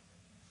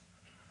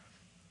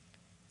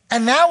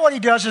 And now what he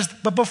does is,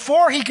 but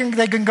before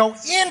they can go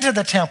into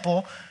the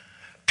temple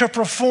to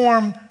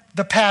perform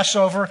the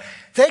Passover,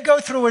 they go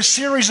through a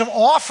series of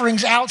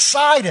offerings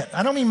outside it.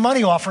 I don't mean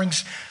money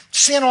offerings,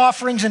 sin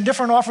offerings and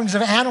different offerings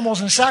of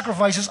animals and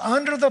sacrifices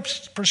under the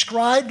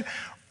prescribed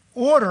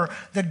order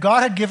that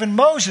God had given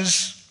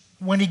Moses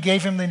when he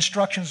gave him the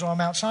instructions on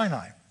Mount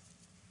Sinai.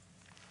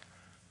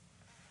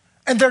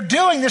 And they're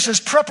doing this as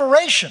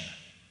preparation.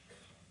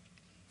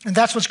 And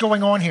that's what's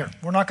going on here.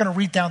 We're not going to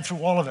read down through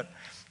all of it.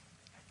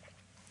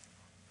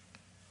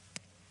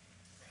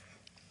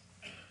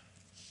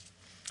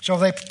 So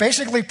they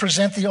basically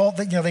present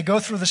they go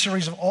through the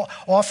series of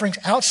offerings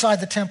outside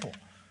the temple.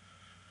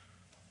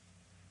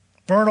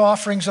 Burnt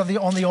offerings on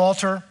the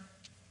altar.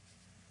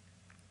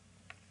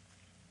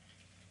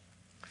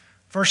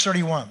 Verse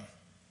 31.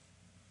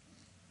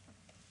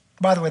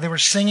 By the way, they were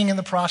singing in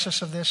the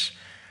process of this.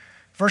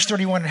 Verse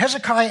 31,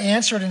 Hezekiah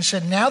answered and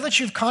said, now that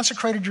you've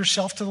consecrated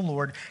yourself to the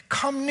Lord,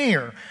 come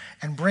near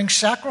and bring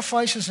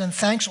sacrifices and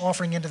thanks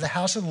offering into the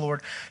house of the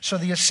Lord. So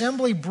the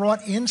assembly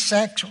brought in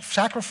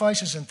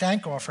sacrifices and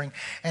thank offering,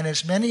 and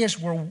as many as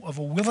were of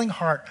a willing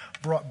heart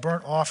brought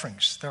burnt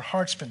offerings. Their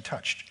heart's been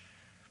touched.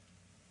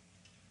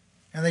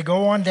 And they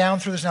go on down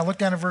through this. Now look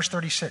down at verse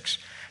 36.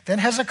 Then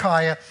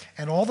Hezekiah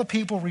and all the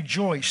people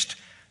rejoiced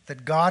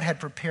that God had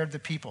prepared the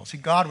people. See,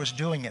 God was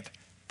doing it,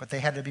 but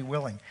they had to be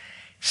willing.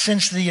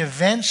 Since the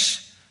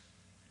events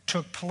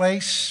took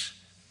place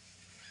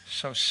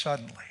so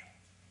suddenly.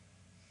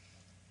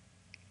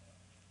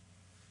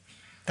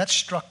 That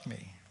struck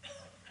me.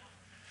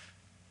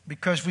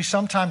 Because we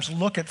sometimes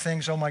look at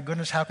things, oh my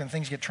goodness, how can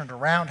things get turned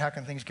around? How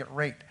can things get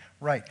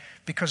right?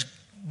 Because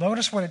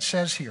notice what it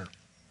says here.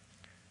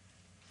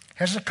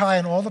 Hezekiah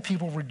and all the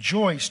people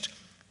rejoiced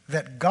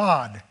that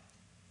God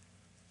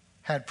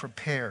had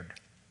prepared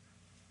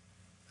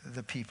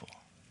the people.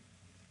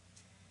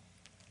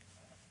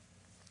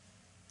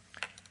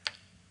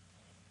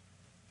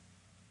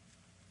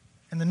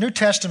 In the New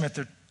Testament,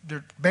 there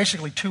are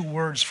basically 2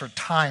 words for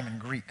time in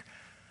Greek.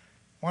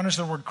 One is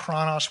the word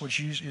chronos,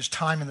 which is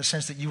time in the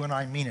sense that you and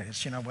I mean it.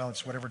 It's,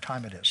 it's whatever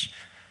time it is.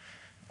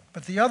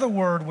 But the other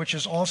word, which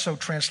is also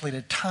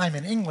translated time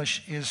in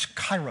English, is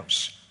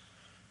kairos.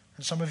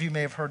 And some of you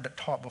may have heard that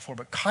taught before,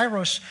 but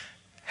kairos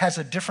has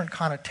a different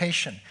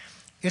connotation.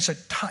 It's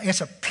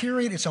a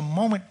period, it's a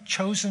moment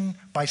chosen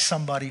by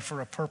somebody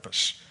for a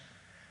purpose.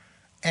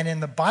 And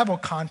in the Bible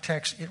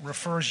context, it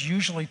refers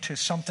usually to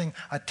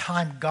a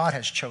time God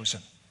has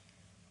chosen.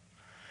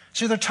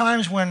 See, there are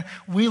times when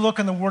we look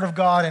in the Word of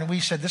God and we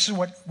said, this is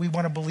what we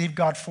want to believe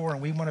God for,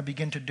 and we want to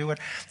begin to do it,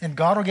 and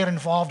God will get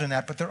involved in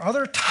that. But there are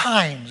other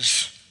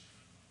times,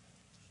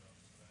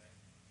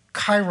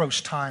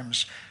 kairos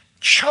times,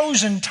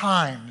 chosen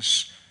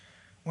times,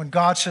 when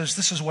God says,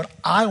 this is what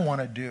I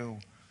want to do,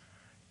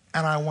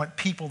 and I want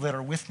people that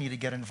are with me to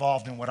get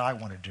involved in what I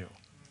want to do.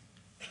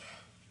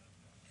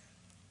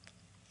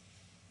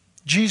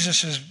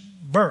 Jesus'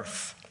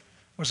 birth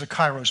was a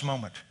kairos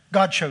moment.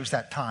 God chose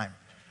that time.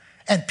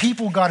 And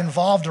people got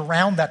involved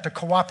around that to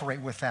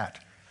cooperate with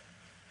that.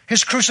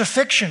 His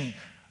crucifixion,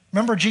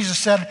 remember Jesus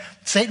said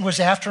Satan was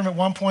after him at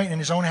one point in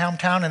his own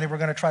hometown and they were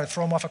going to try to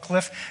throw him off a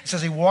cliff. It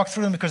says he walked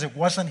through them because it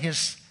wasn't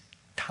his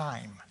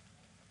time.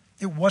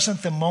 It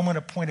wasn't the moment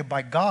appointed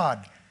by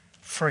God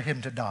for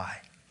him to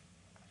die.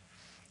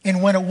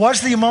 And when it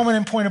was the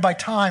moment appointed by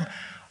time,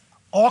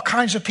 all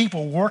kinds of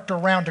people worked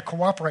around to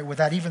cooperate with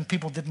that. Even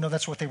people didn't know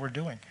that's what they were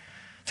doing.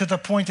 To the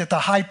point that the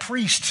high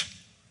priest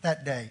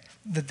that day,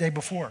 the day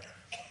before,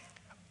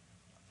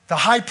 the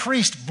high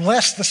priest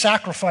blessed the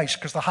sacrifice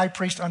because the high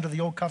priest under the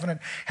old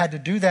covenant had to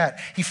do that.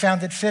 He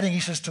found it fitting. He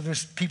says to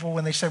those people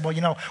when they said,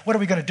 well, what are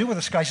we going to do with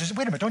this guy? He says,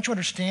 wait a minute, don't you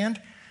understand?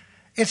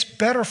 It's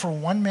better for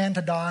one man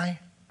to die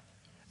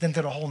than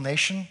to the whole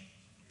nation.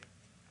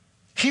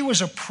 He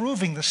was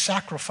approving the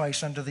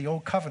sacrifice under the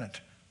old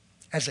covenant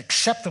as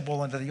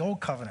acceptable under the old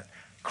covenant.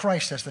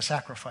 Christ as the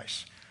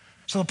sacrifice.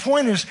 So the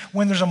point is,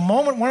 when there's a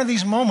moment, one of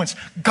these moments,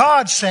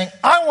 God's saying,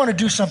 I want to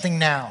do something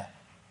now.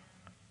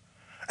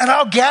 And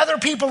I'll gather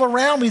people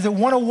around me that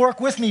want to work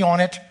with me on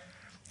it.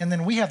 And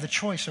then we have the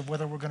choice of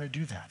whether we're going to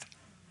do that.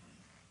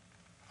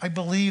 I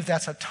believe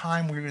that's a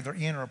time we're either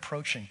in or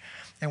approaching.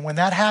 And when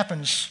that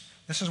happens,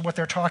 this is what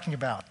they're talking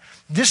about.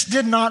 This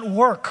did not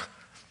work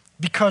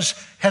because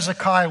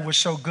Hezekiah was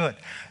so good.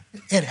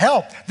 It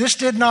helped. This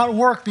did not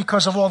work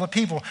because of all the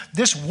people.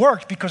 This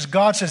worked because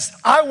God says,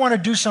 I want to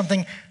do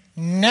something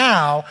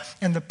now.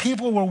 And the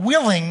people were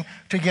willing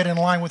to get in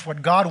line with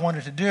what God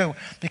wanted to do,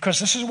 because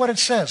this is what it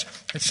says.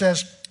 It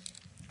says,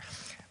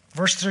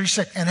 verse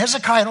 36, and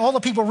Hezekiah and all the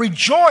people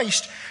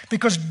rejoiced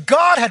because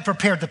God had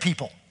prepared the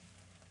people,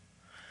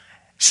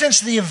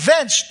 since the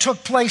events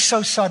took place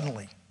so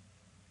suddenly.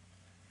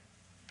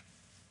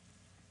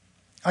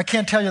 I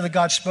can't tell you that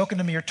God's spoken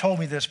to me or told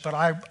me this, but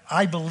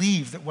I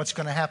believe that what's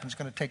going to happen is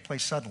going to take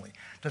place suddenly.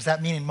 Does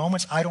that mean in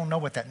moments? I don't know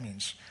what that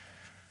means.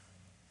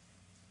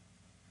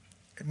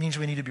 It means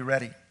we need to be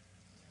ready.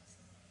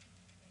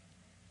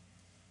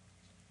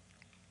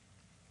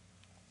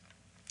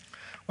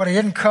 What I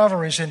didn't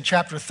cover is in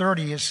chapter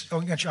 30 it's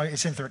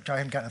in 30. I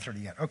haven't gotten to 30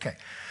 yet. Okay.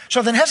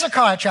 So then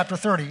Hezekiah, chapter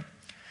 30,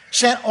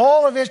 sent to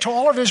all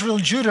of Israel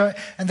and Judah,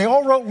 and they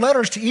all wrote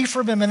letters to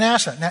Ephraim and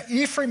Manasseh. Now,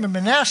 Ephraim and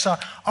Manasseh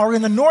are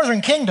in the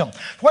northern kingdom.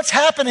 What's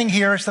happening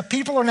here is the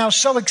people are now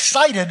so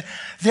excited,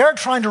 they're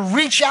trying to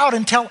reach out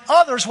and tell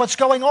others what's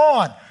going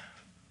on.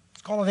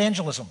 It's called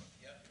evangelism.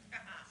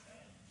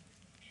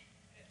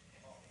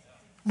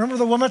 Remember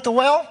the woman at the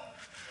well?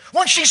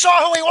 Once she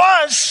saw who he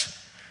was,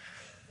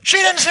 she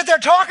didn't sit there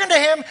talking to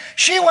him.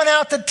 She went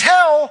out to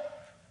tell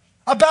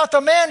about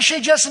the man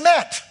she just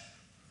met.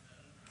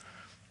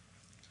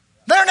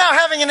 They're now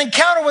having an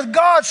encounter with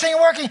God, seeing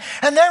working,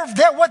 and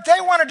what they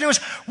want to do is,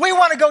 we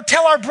want to go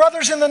tell our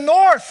brothers in the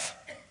north.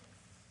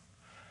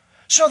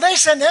 So they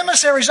send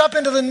emissaries up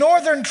into the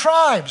northern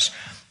tribes.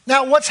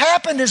 Now, what's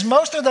happened is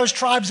most of those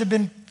tribes have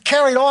been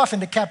carried off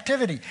into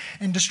captivity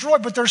and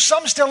destroyed, but there's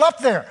some still up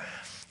there.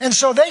 And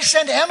so they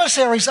send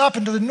emissaries up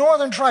into the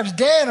northern tribes,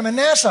 Dan and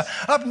Manasseh,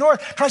 up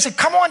north, trying to say,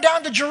 come on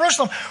down to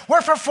Jerusalem.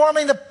 We're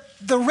performing the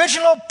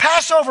original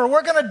Passover.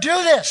 We're going to do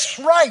this,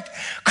 right?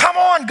 Come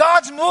on,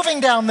 God's moving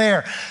down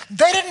there.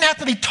 They didn't have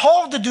to be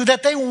told to do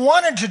that. They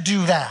wanted to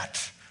do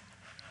that.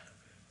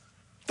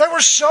 They were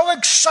so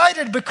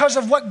excited because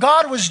of what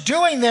God was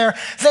doing there,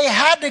 they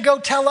had to go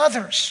tell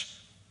others.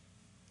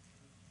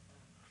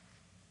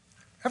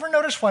 Ever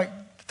notice why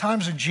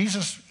times when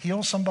Jesus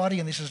heals somebody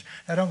and he says,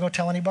 now don't go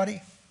tell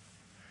anybody?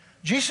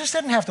 Jesus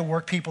didn't have to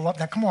work people up.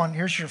 Now, come on,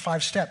 here's your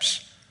 5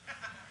 steps.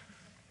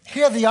 He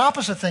had the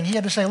opposite thing. He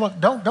had to say, look,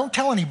 don't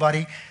tell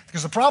anybody,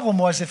 because the problem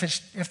was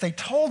if they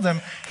told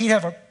them, he'd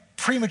have a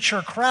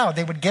premature crowd.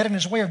 They would get in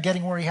his way of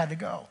getting where he had to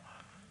go.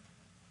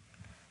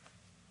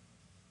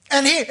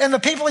 And the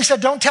people he said,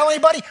 don't tell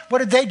anybody, what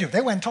did they do? They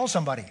went and told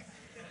somebody.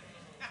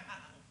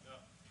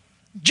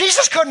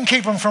 Jesus couldn't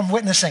keep them from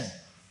witnessing.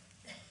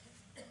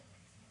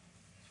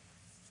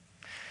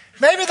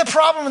 Maybe the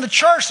problem in the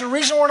church, the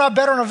reason we're not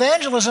better in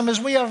evangelism is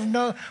we don't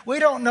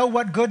know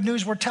what good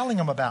news we're telling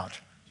them about.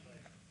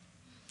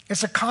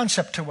 It's a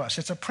concept to us.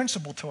 It's a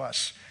principle to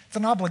us. It's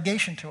an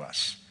obligation to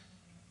us.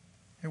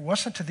 It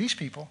wasn't to these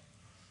people.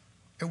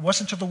 It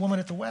wasn't to the woman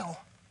at the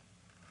well.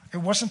 It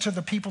wasn't to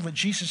the people that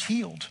Jesus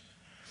healed.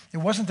 It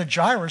wasn't to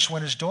Jairus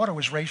when his daughter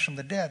was raised from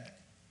the dead.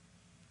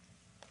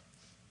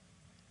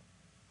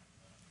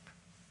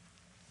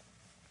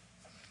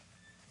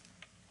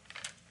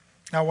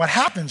 Now what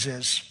happens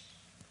is,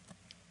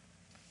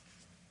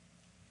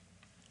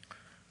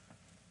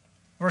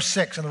 verse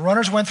 6, and the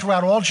runners went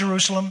throughout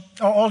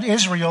all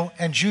Israel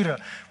and Judah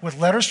with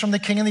letters from the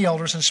king and the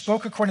elders, and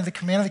spoke according to the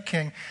command of the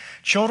king.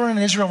 Children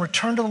in Israel,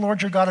 return to the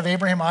Lord your God of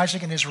Abraham,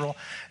 Isaac, and Israel,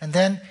 and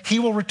then he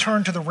will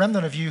return to the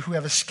remnant of you who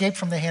have escaped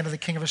from the hand of the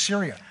king of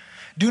Assyria.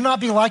 Do not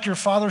be like your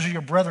fathers or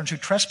your brethren who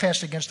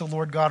trespassed against the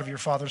Lord God of your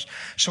fathers,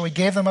 so he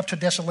gave them up to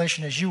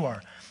desolation as you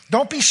are.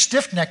 Don't be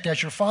stiff-necked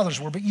as your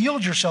fathers were, but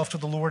yield yourself to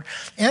the Lord.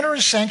 Enter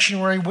his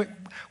sanctuary,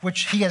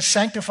 which he has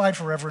sanctified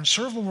forever, and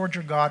serve the Lord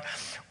your God,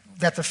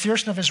 that the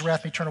fierceness of his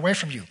wrath may turn away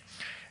from you.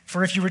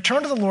 For if you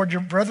return to the Lord,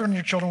 your brethren and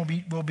your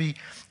children will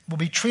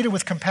be treated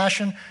with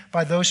compassion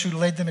by those who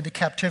laid them into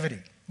captivity.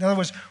 In other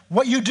words,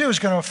 what you do is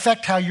going to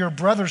affect how your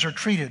brothers are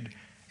treated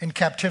in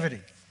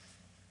captivity.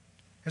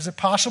 Is it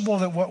possible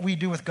that what we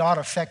do with God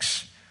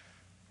affects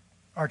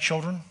our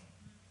children?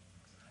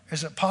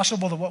 Is it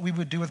possible that what we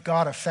would do with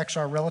God affects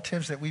our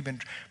relatives that we've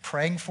been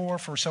praying for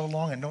so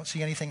long and don't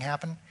see anything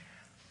happen?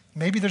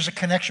 Maybe there's a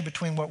connection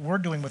between what we're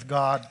doing with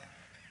God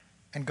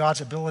and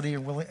God's ability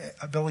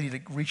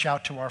to reach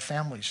out to our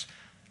families.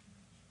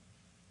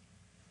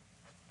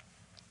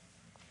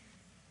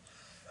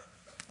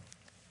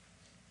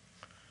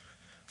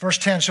 Verse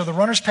 10, so the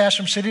runners passed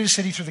from city to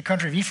city through the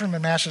country of Ephraim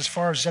and Manasseh as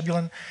far as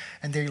Zebulun,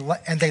 and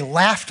they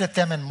laughed at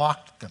them and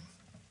mocked them.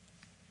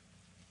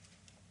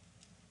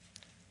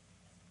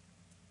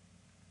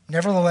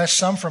 Nevertheless,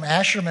 some from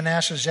Asher,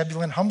 Manasseh,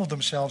 Zebulun humbled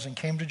themselves and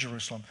came to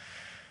Jerusalem.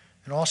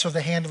 And also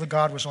the hand of the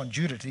God was on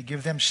Judah to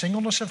give them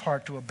singleness of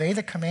heart to obey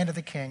the command of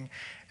the king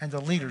and the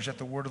leaders at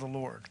the word of the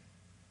Lord.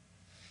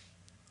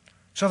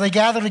 So they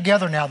gather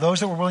together now, those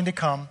that were willing to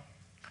come,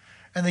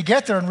 and they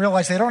get there and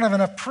realize they don't have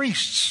enough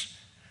priests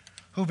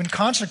who've been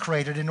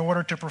consecrated in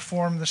order to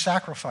perform the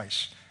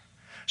sacrifice.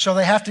 So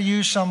they have to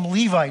use some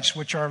Levites,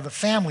 which are the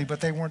family,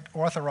 but they weren't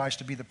authorized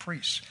to be the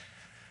priests.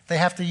 They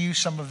have to use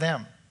some of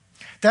them.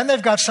 Then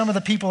they've got some of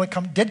the people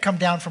that did come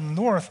down from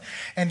the north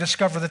and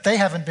discover that they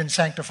haven't been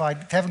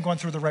sanctified, they haven't gone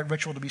through the right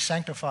ritual to be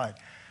sanctified.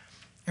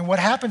 And what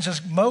happens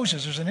is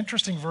Moses, there's an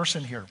interesting verse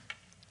in here,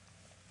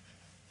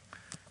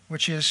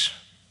 which is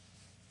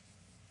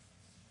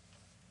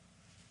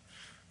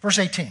verse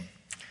 18.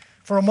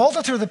 For a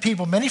multitude of the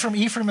people, many from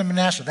Ephraim and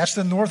Manasseh, that's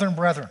the northern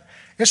brethren,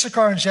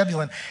 Issachar and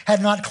Zebulun,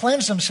 had not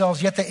cleansed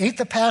themselves, yet they ate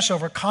the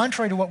Passover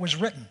contrary to what was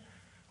written.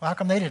 Well, how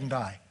come they didn't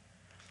die?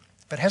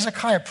 But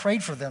Hezekiah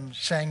prayed for them,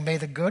 saying, May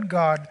the good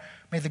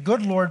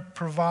Lord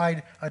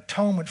provide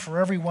atonement for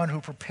everyone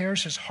who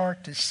prepares his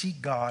heart to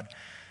seek God,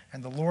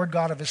 and the Lord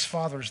God of his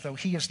fathers, though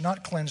he is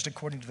not cleansed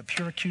according to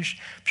the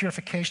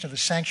purification of the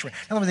sanctuary.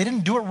 In other words, they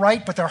didn't do it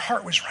right, but their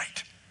heart was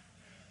right.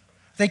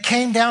 They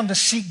came down to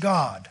seek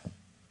God.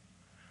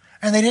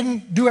 And they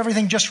didn't do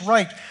everything just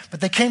right,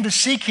 but they came to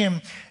seek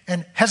him,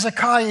 and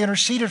Hezekiah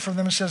interceded for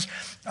them and says,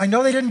 I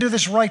know they didn't do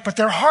this right, but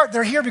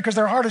they're here because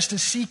their heart is to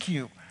seek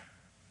you.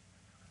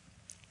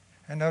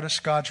 And notice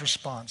God's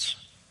response.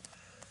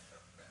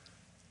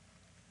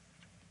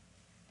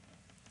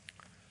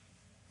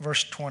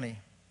 Verse 20.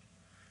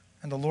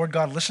 And the Lord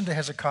God listened to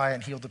Hezekiah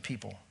and healed the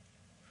people.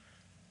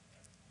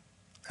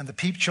 And the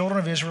children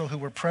of Israel who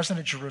were present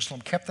at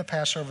Jerusalem kept the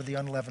Passover, the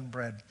unleavened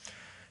bread,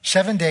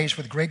 7 days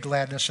with great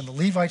gladness. And the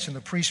Levites and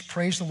the priests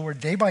praised the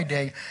Lord day by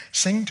day,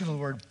 singing to the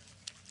Lord,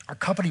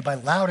 accompanied by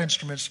loud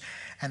instruments.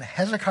 And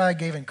Hezekiah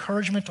gave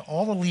encouragement to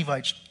all the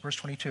Levites, verse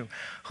 22,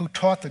 who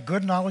taught the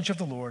good knowledge of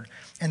the Lord.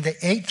 And they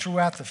ate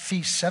throughout the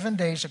feast 7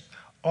 days,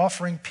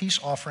 offering peace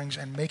offerings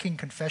and making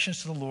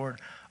confessions to the Lord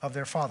of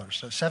their fathers.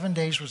 So 7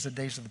 days was the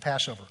days of the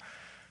Passover.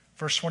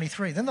 Verse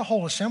 23, then the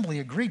whole assembly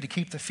agreed to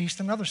keep the feast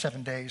another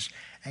 7 days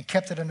and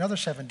kept it another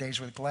 7 days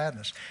with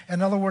gladness.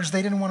 In other words,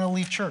 they didn't want to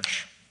leave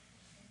church.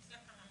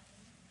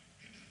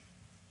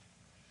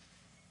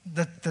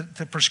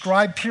 The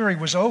prescribed period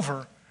was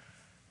over,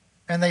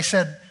 and they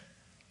said,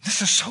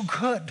 this is so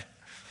good.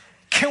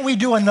 Can we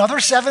do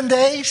another 7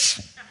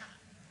 days?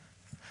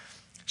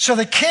 So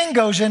the king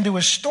goes into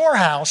his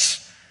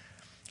storehouse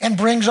and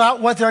brings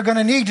out what they're going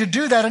to need to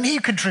do that, and he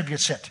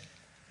contributes it.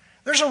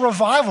 There's a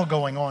revival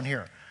going on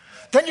here.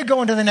 Then you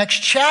go into the next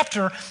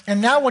chapter,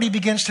 and now what he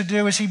begins to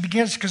do is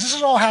because this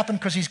has all happened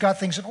because he's got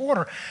things in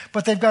order,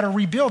 but they've got to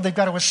rebuild, they've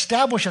got to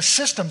establish a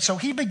system. So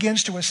he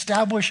begins to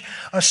establish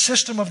a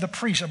system of the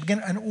priests,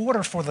 an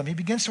order for them. He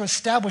begins to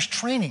establish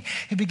training.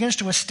 He begins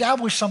to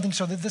establish something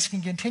so that this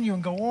can continue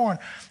and go on.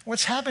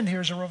 What's happened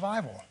here is a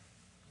revival.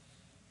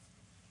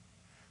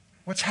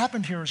 What's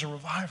happened here is a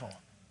revival.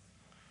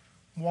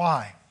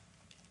 Why?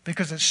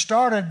 Because it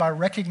started by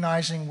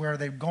recognizing where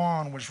they've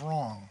gone was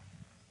wrong,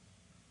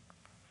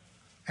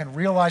 and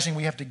realizing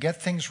we have to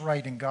get things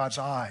right in God's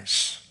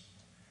eyes.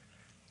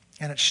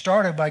 And it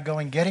started by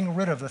getting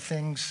rid of the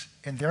things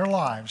in their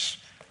lives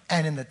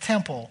and in the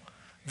temple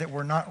that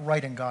were not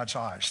right in God's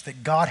eyes,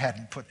 that God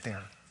hadn't put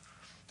there.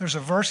 There's a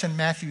verse in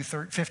Matthew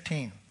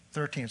 15:13.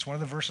 It's one of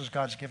the verses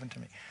God's given to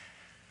me,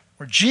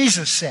 where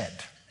Jesus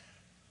said,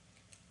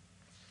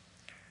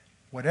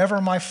 whatever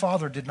my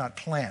Father did not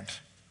plant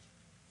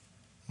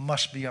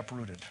must be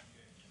uprooted.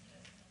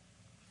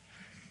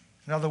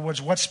 In other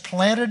words, what's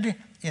planted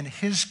in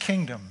his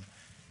kingdom,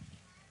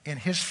 in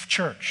his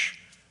church,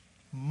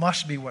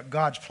 must be what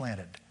God's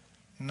planted,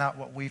 not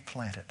what we've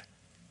planted.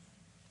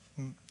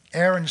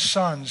 Aaron's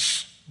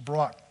sons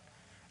brought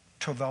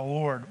to the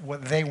Lord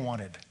what they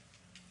wanted,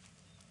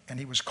 and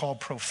he was called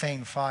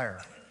profane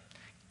fire.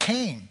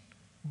 Cain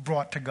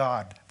brought to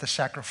God the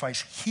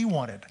sacrifice he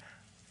wanted,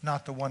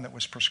 not the one that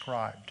was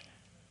prescribed.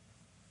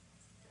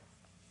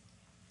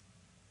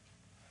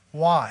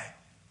 Why?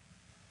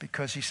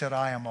 Because he said,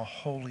 I am a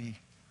holy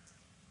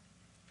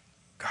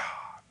God.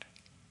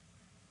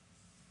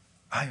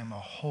 I am a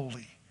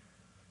holy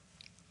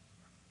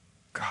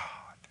God.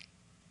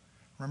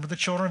 Remember the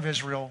children of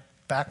Israel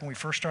back when we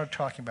first started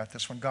talking about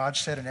this, when God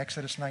said in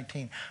Exodus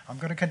 19, I'm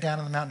going to come down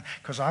on the mountain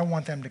because I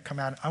want them to come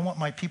out. I want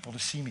my people to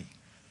see me.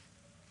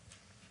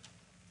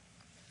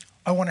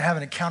 I want to have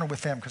an encounter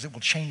with them because it will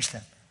change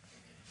them.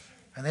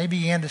 And they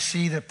began to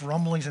see the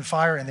rumblings and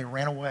fire, and they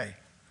ran away.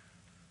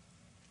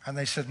 And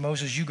they said,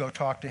 Moses, you go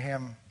talk to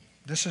him.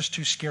 This is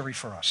too scary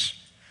for us.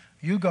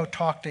 You go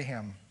talk to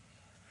him,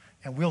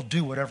 and we'll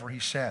do whatever he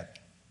said.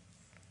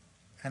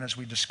 And as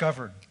we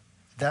discovered,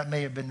 that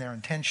may have been their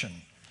intention,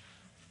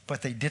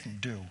 but they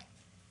didn't do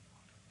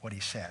what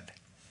he said.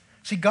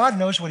 See, God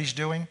knows what he's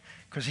doing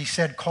because he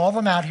said, call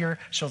them out here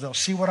so they'll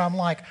see what I'm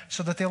like,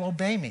 so that they'll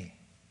obey me,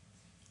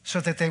 so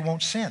that they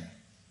won't sin.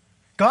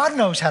 God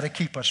knows how to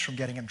keep us from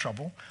getting in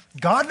trouble.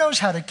 God knows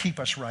how to keep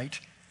us right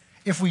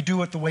if we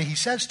do it the way he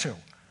says to.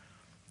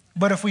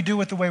 But if we do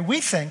it the way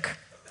we think,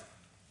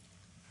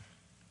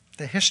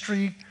 the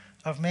history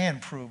of man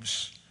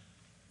proves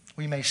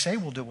we may say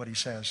we'll do what he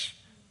says,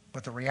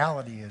 but the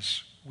reality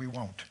is we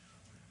won't.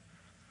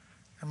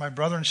 And my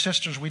brother and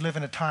sisters, we live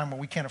in a time where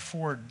we can't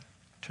afford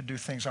to do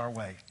things our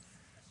way.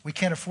 We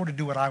can't afford to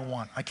do what I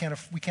want. We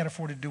can't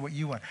afford to do what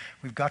you want.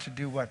 We've got to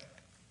do what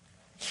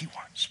he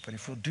wants. But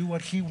if we'll do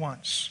what he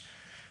wants,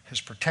 his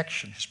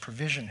protection, his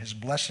provision, his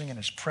blessing, and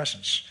his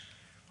presence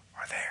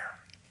are there.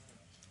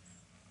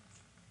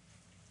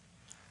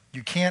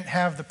 You can't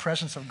have the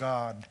presence of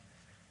God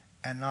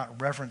and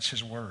not reverence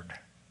his word,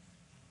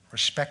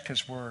 respect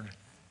his word,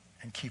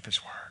 and keep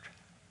his word.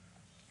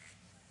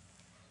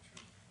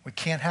 We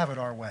can't have it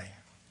our way.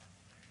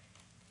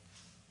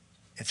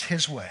 It's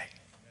his way.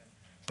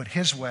 But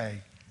his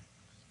way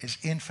is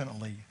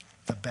infinitely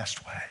the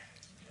best way.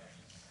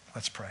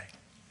 Let's pray.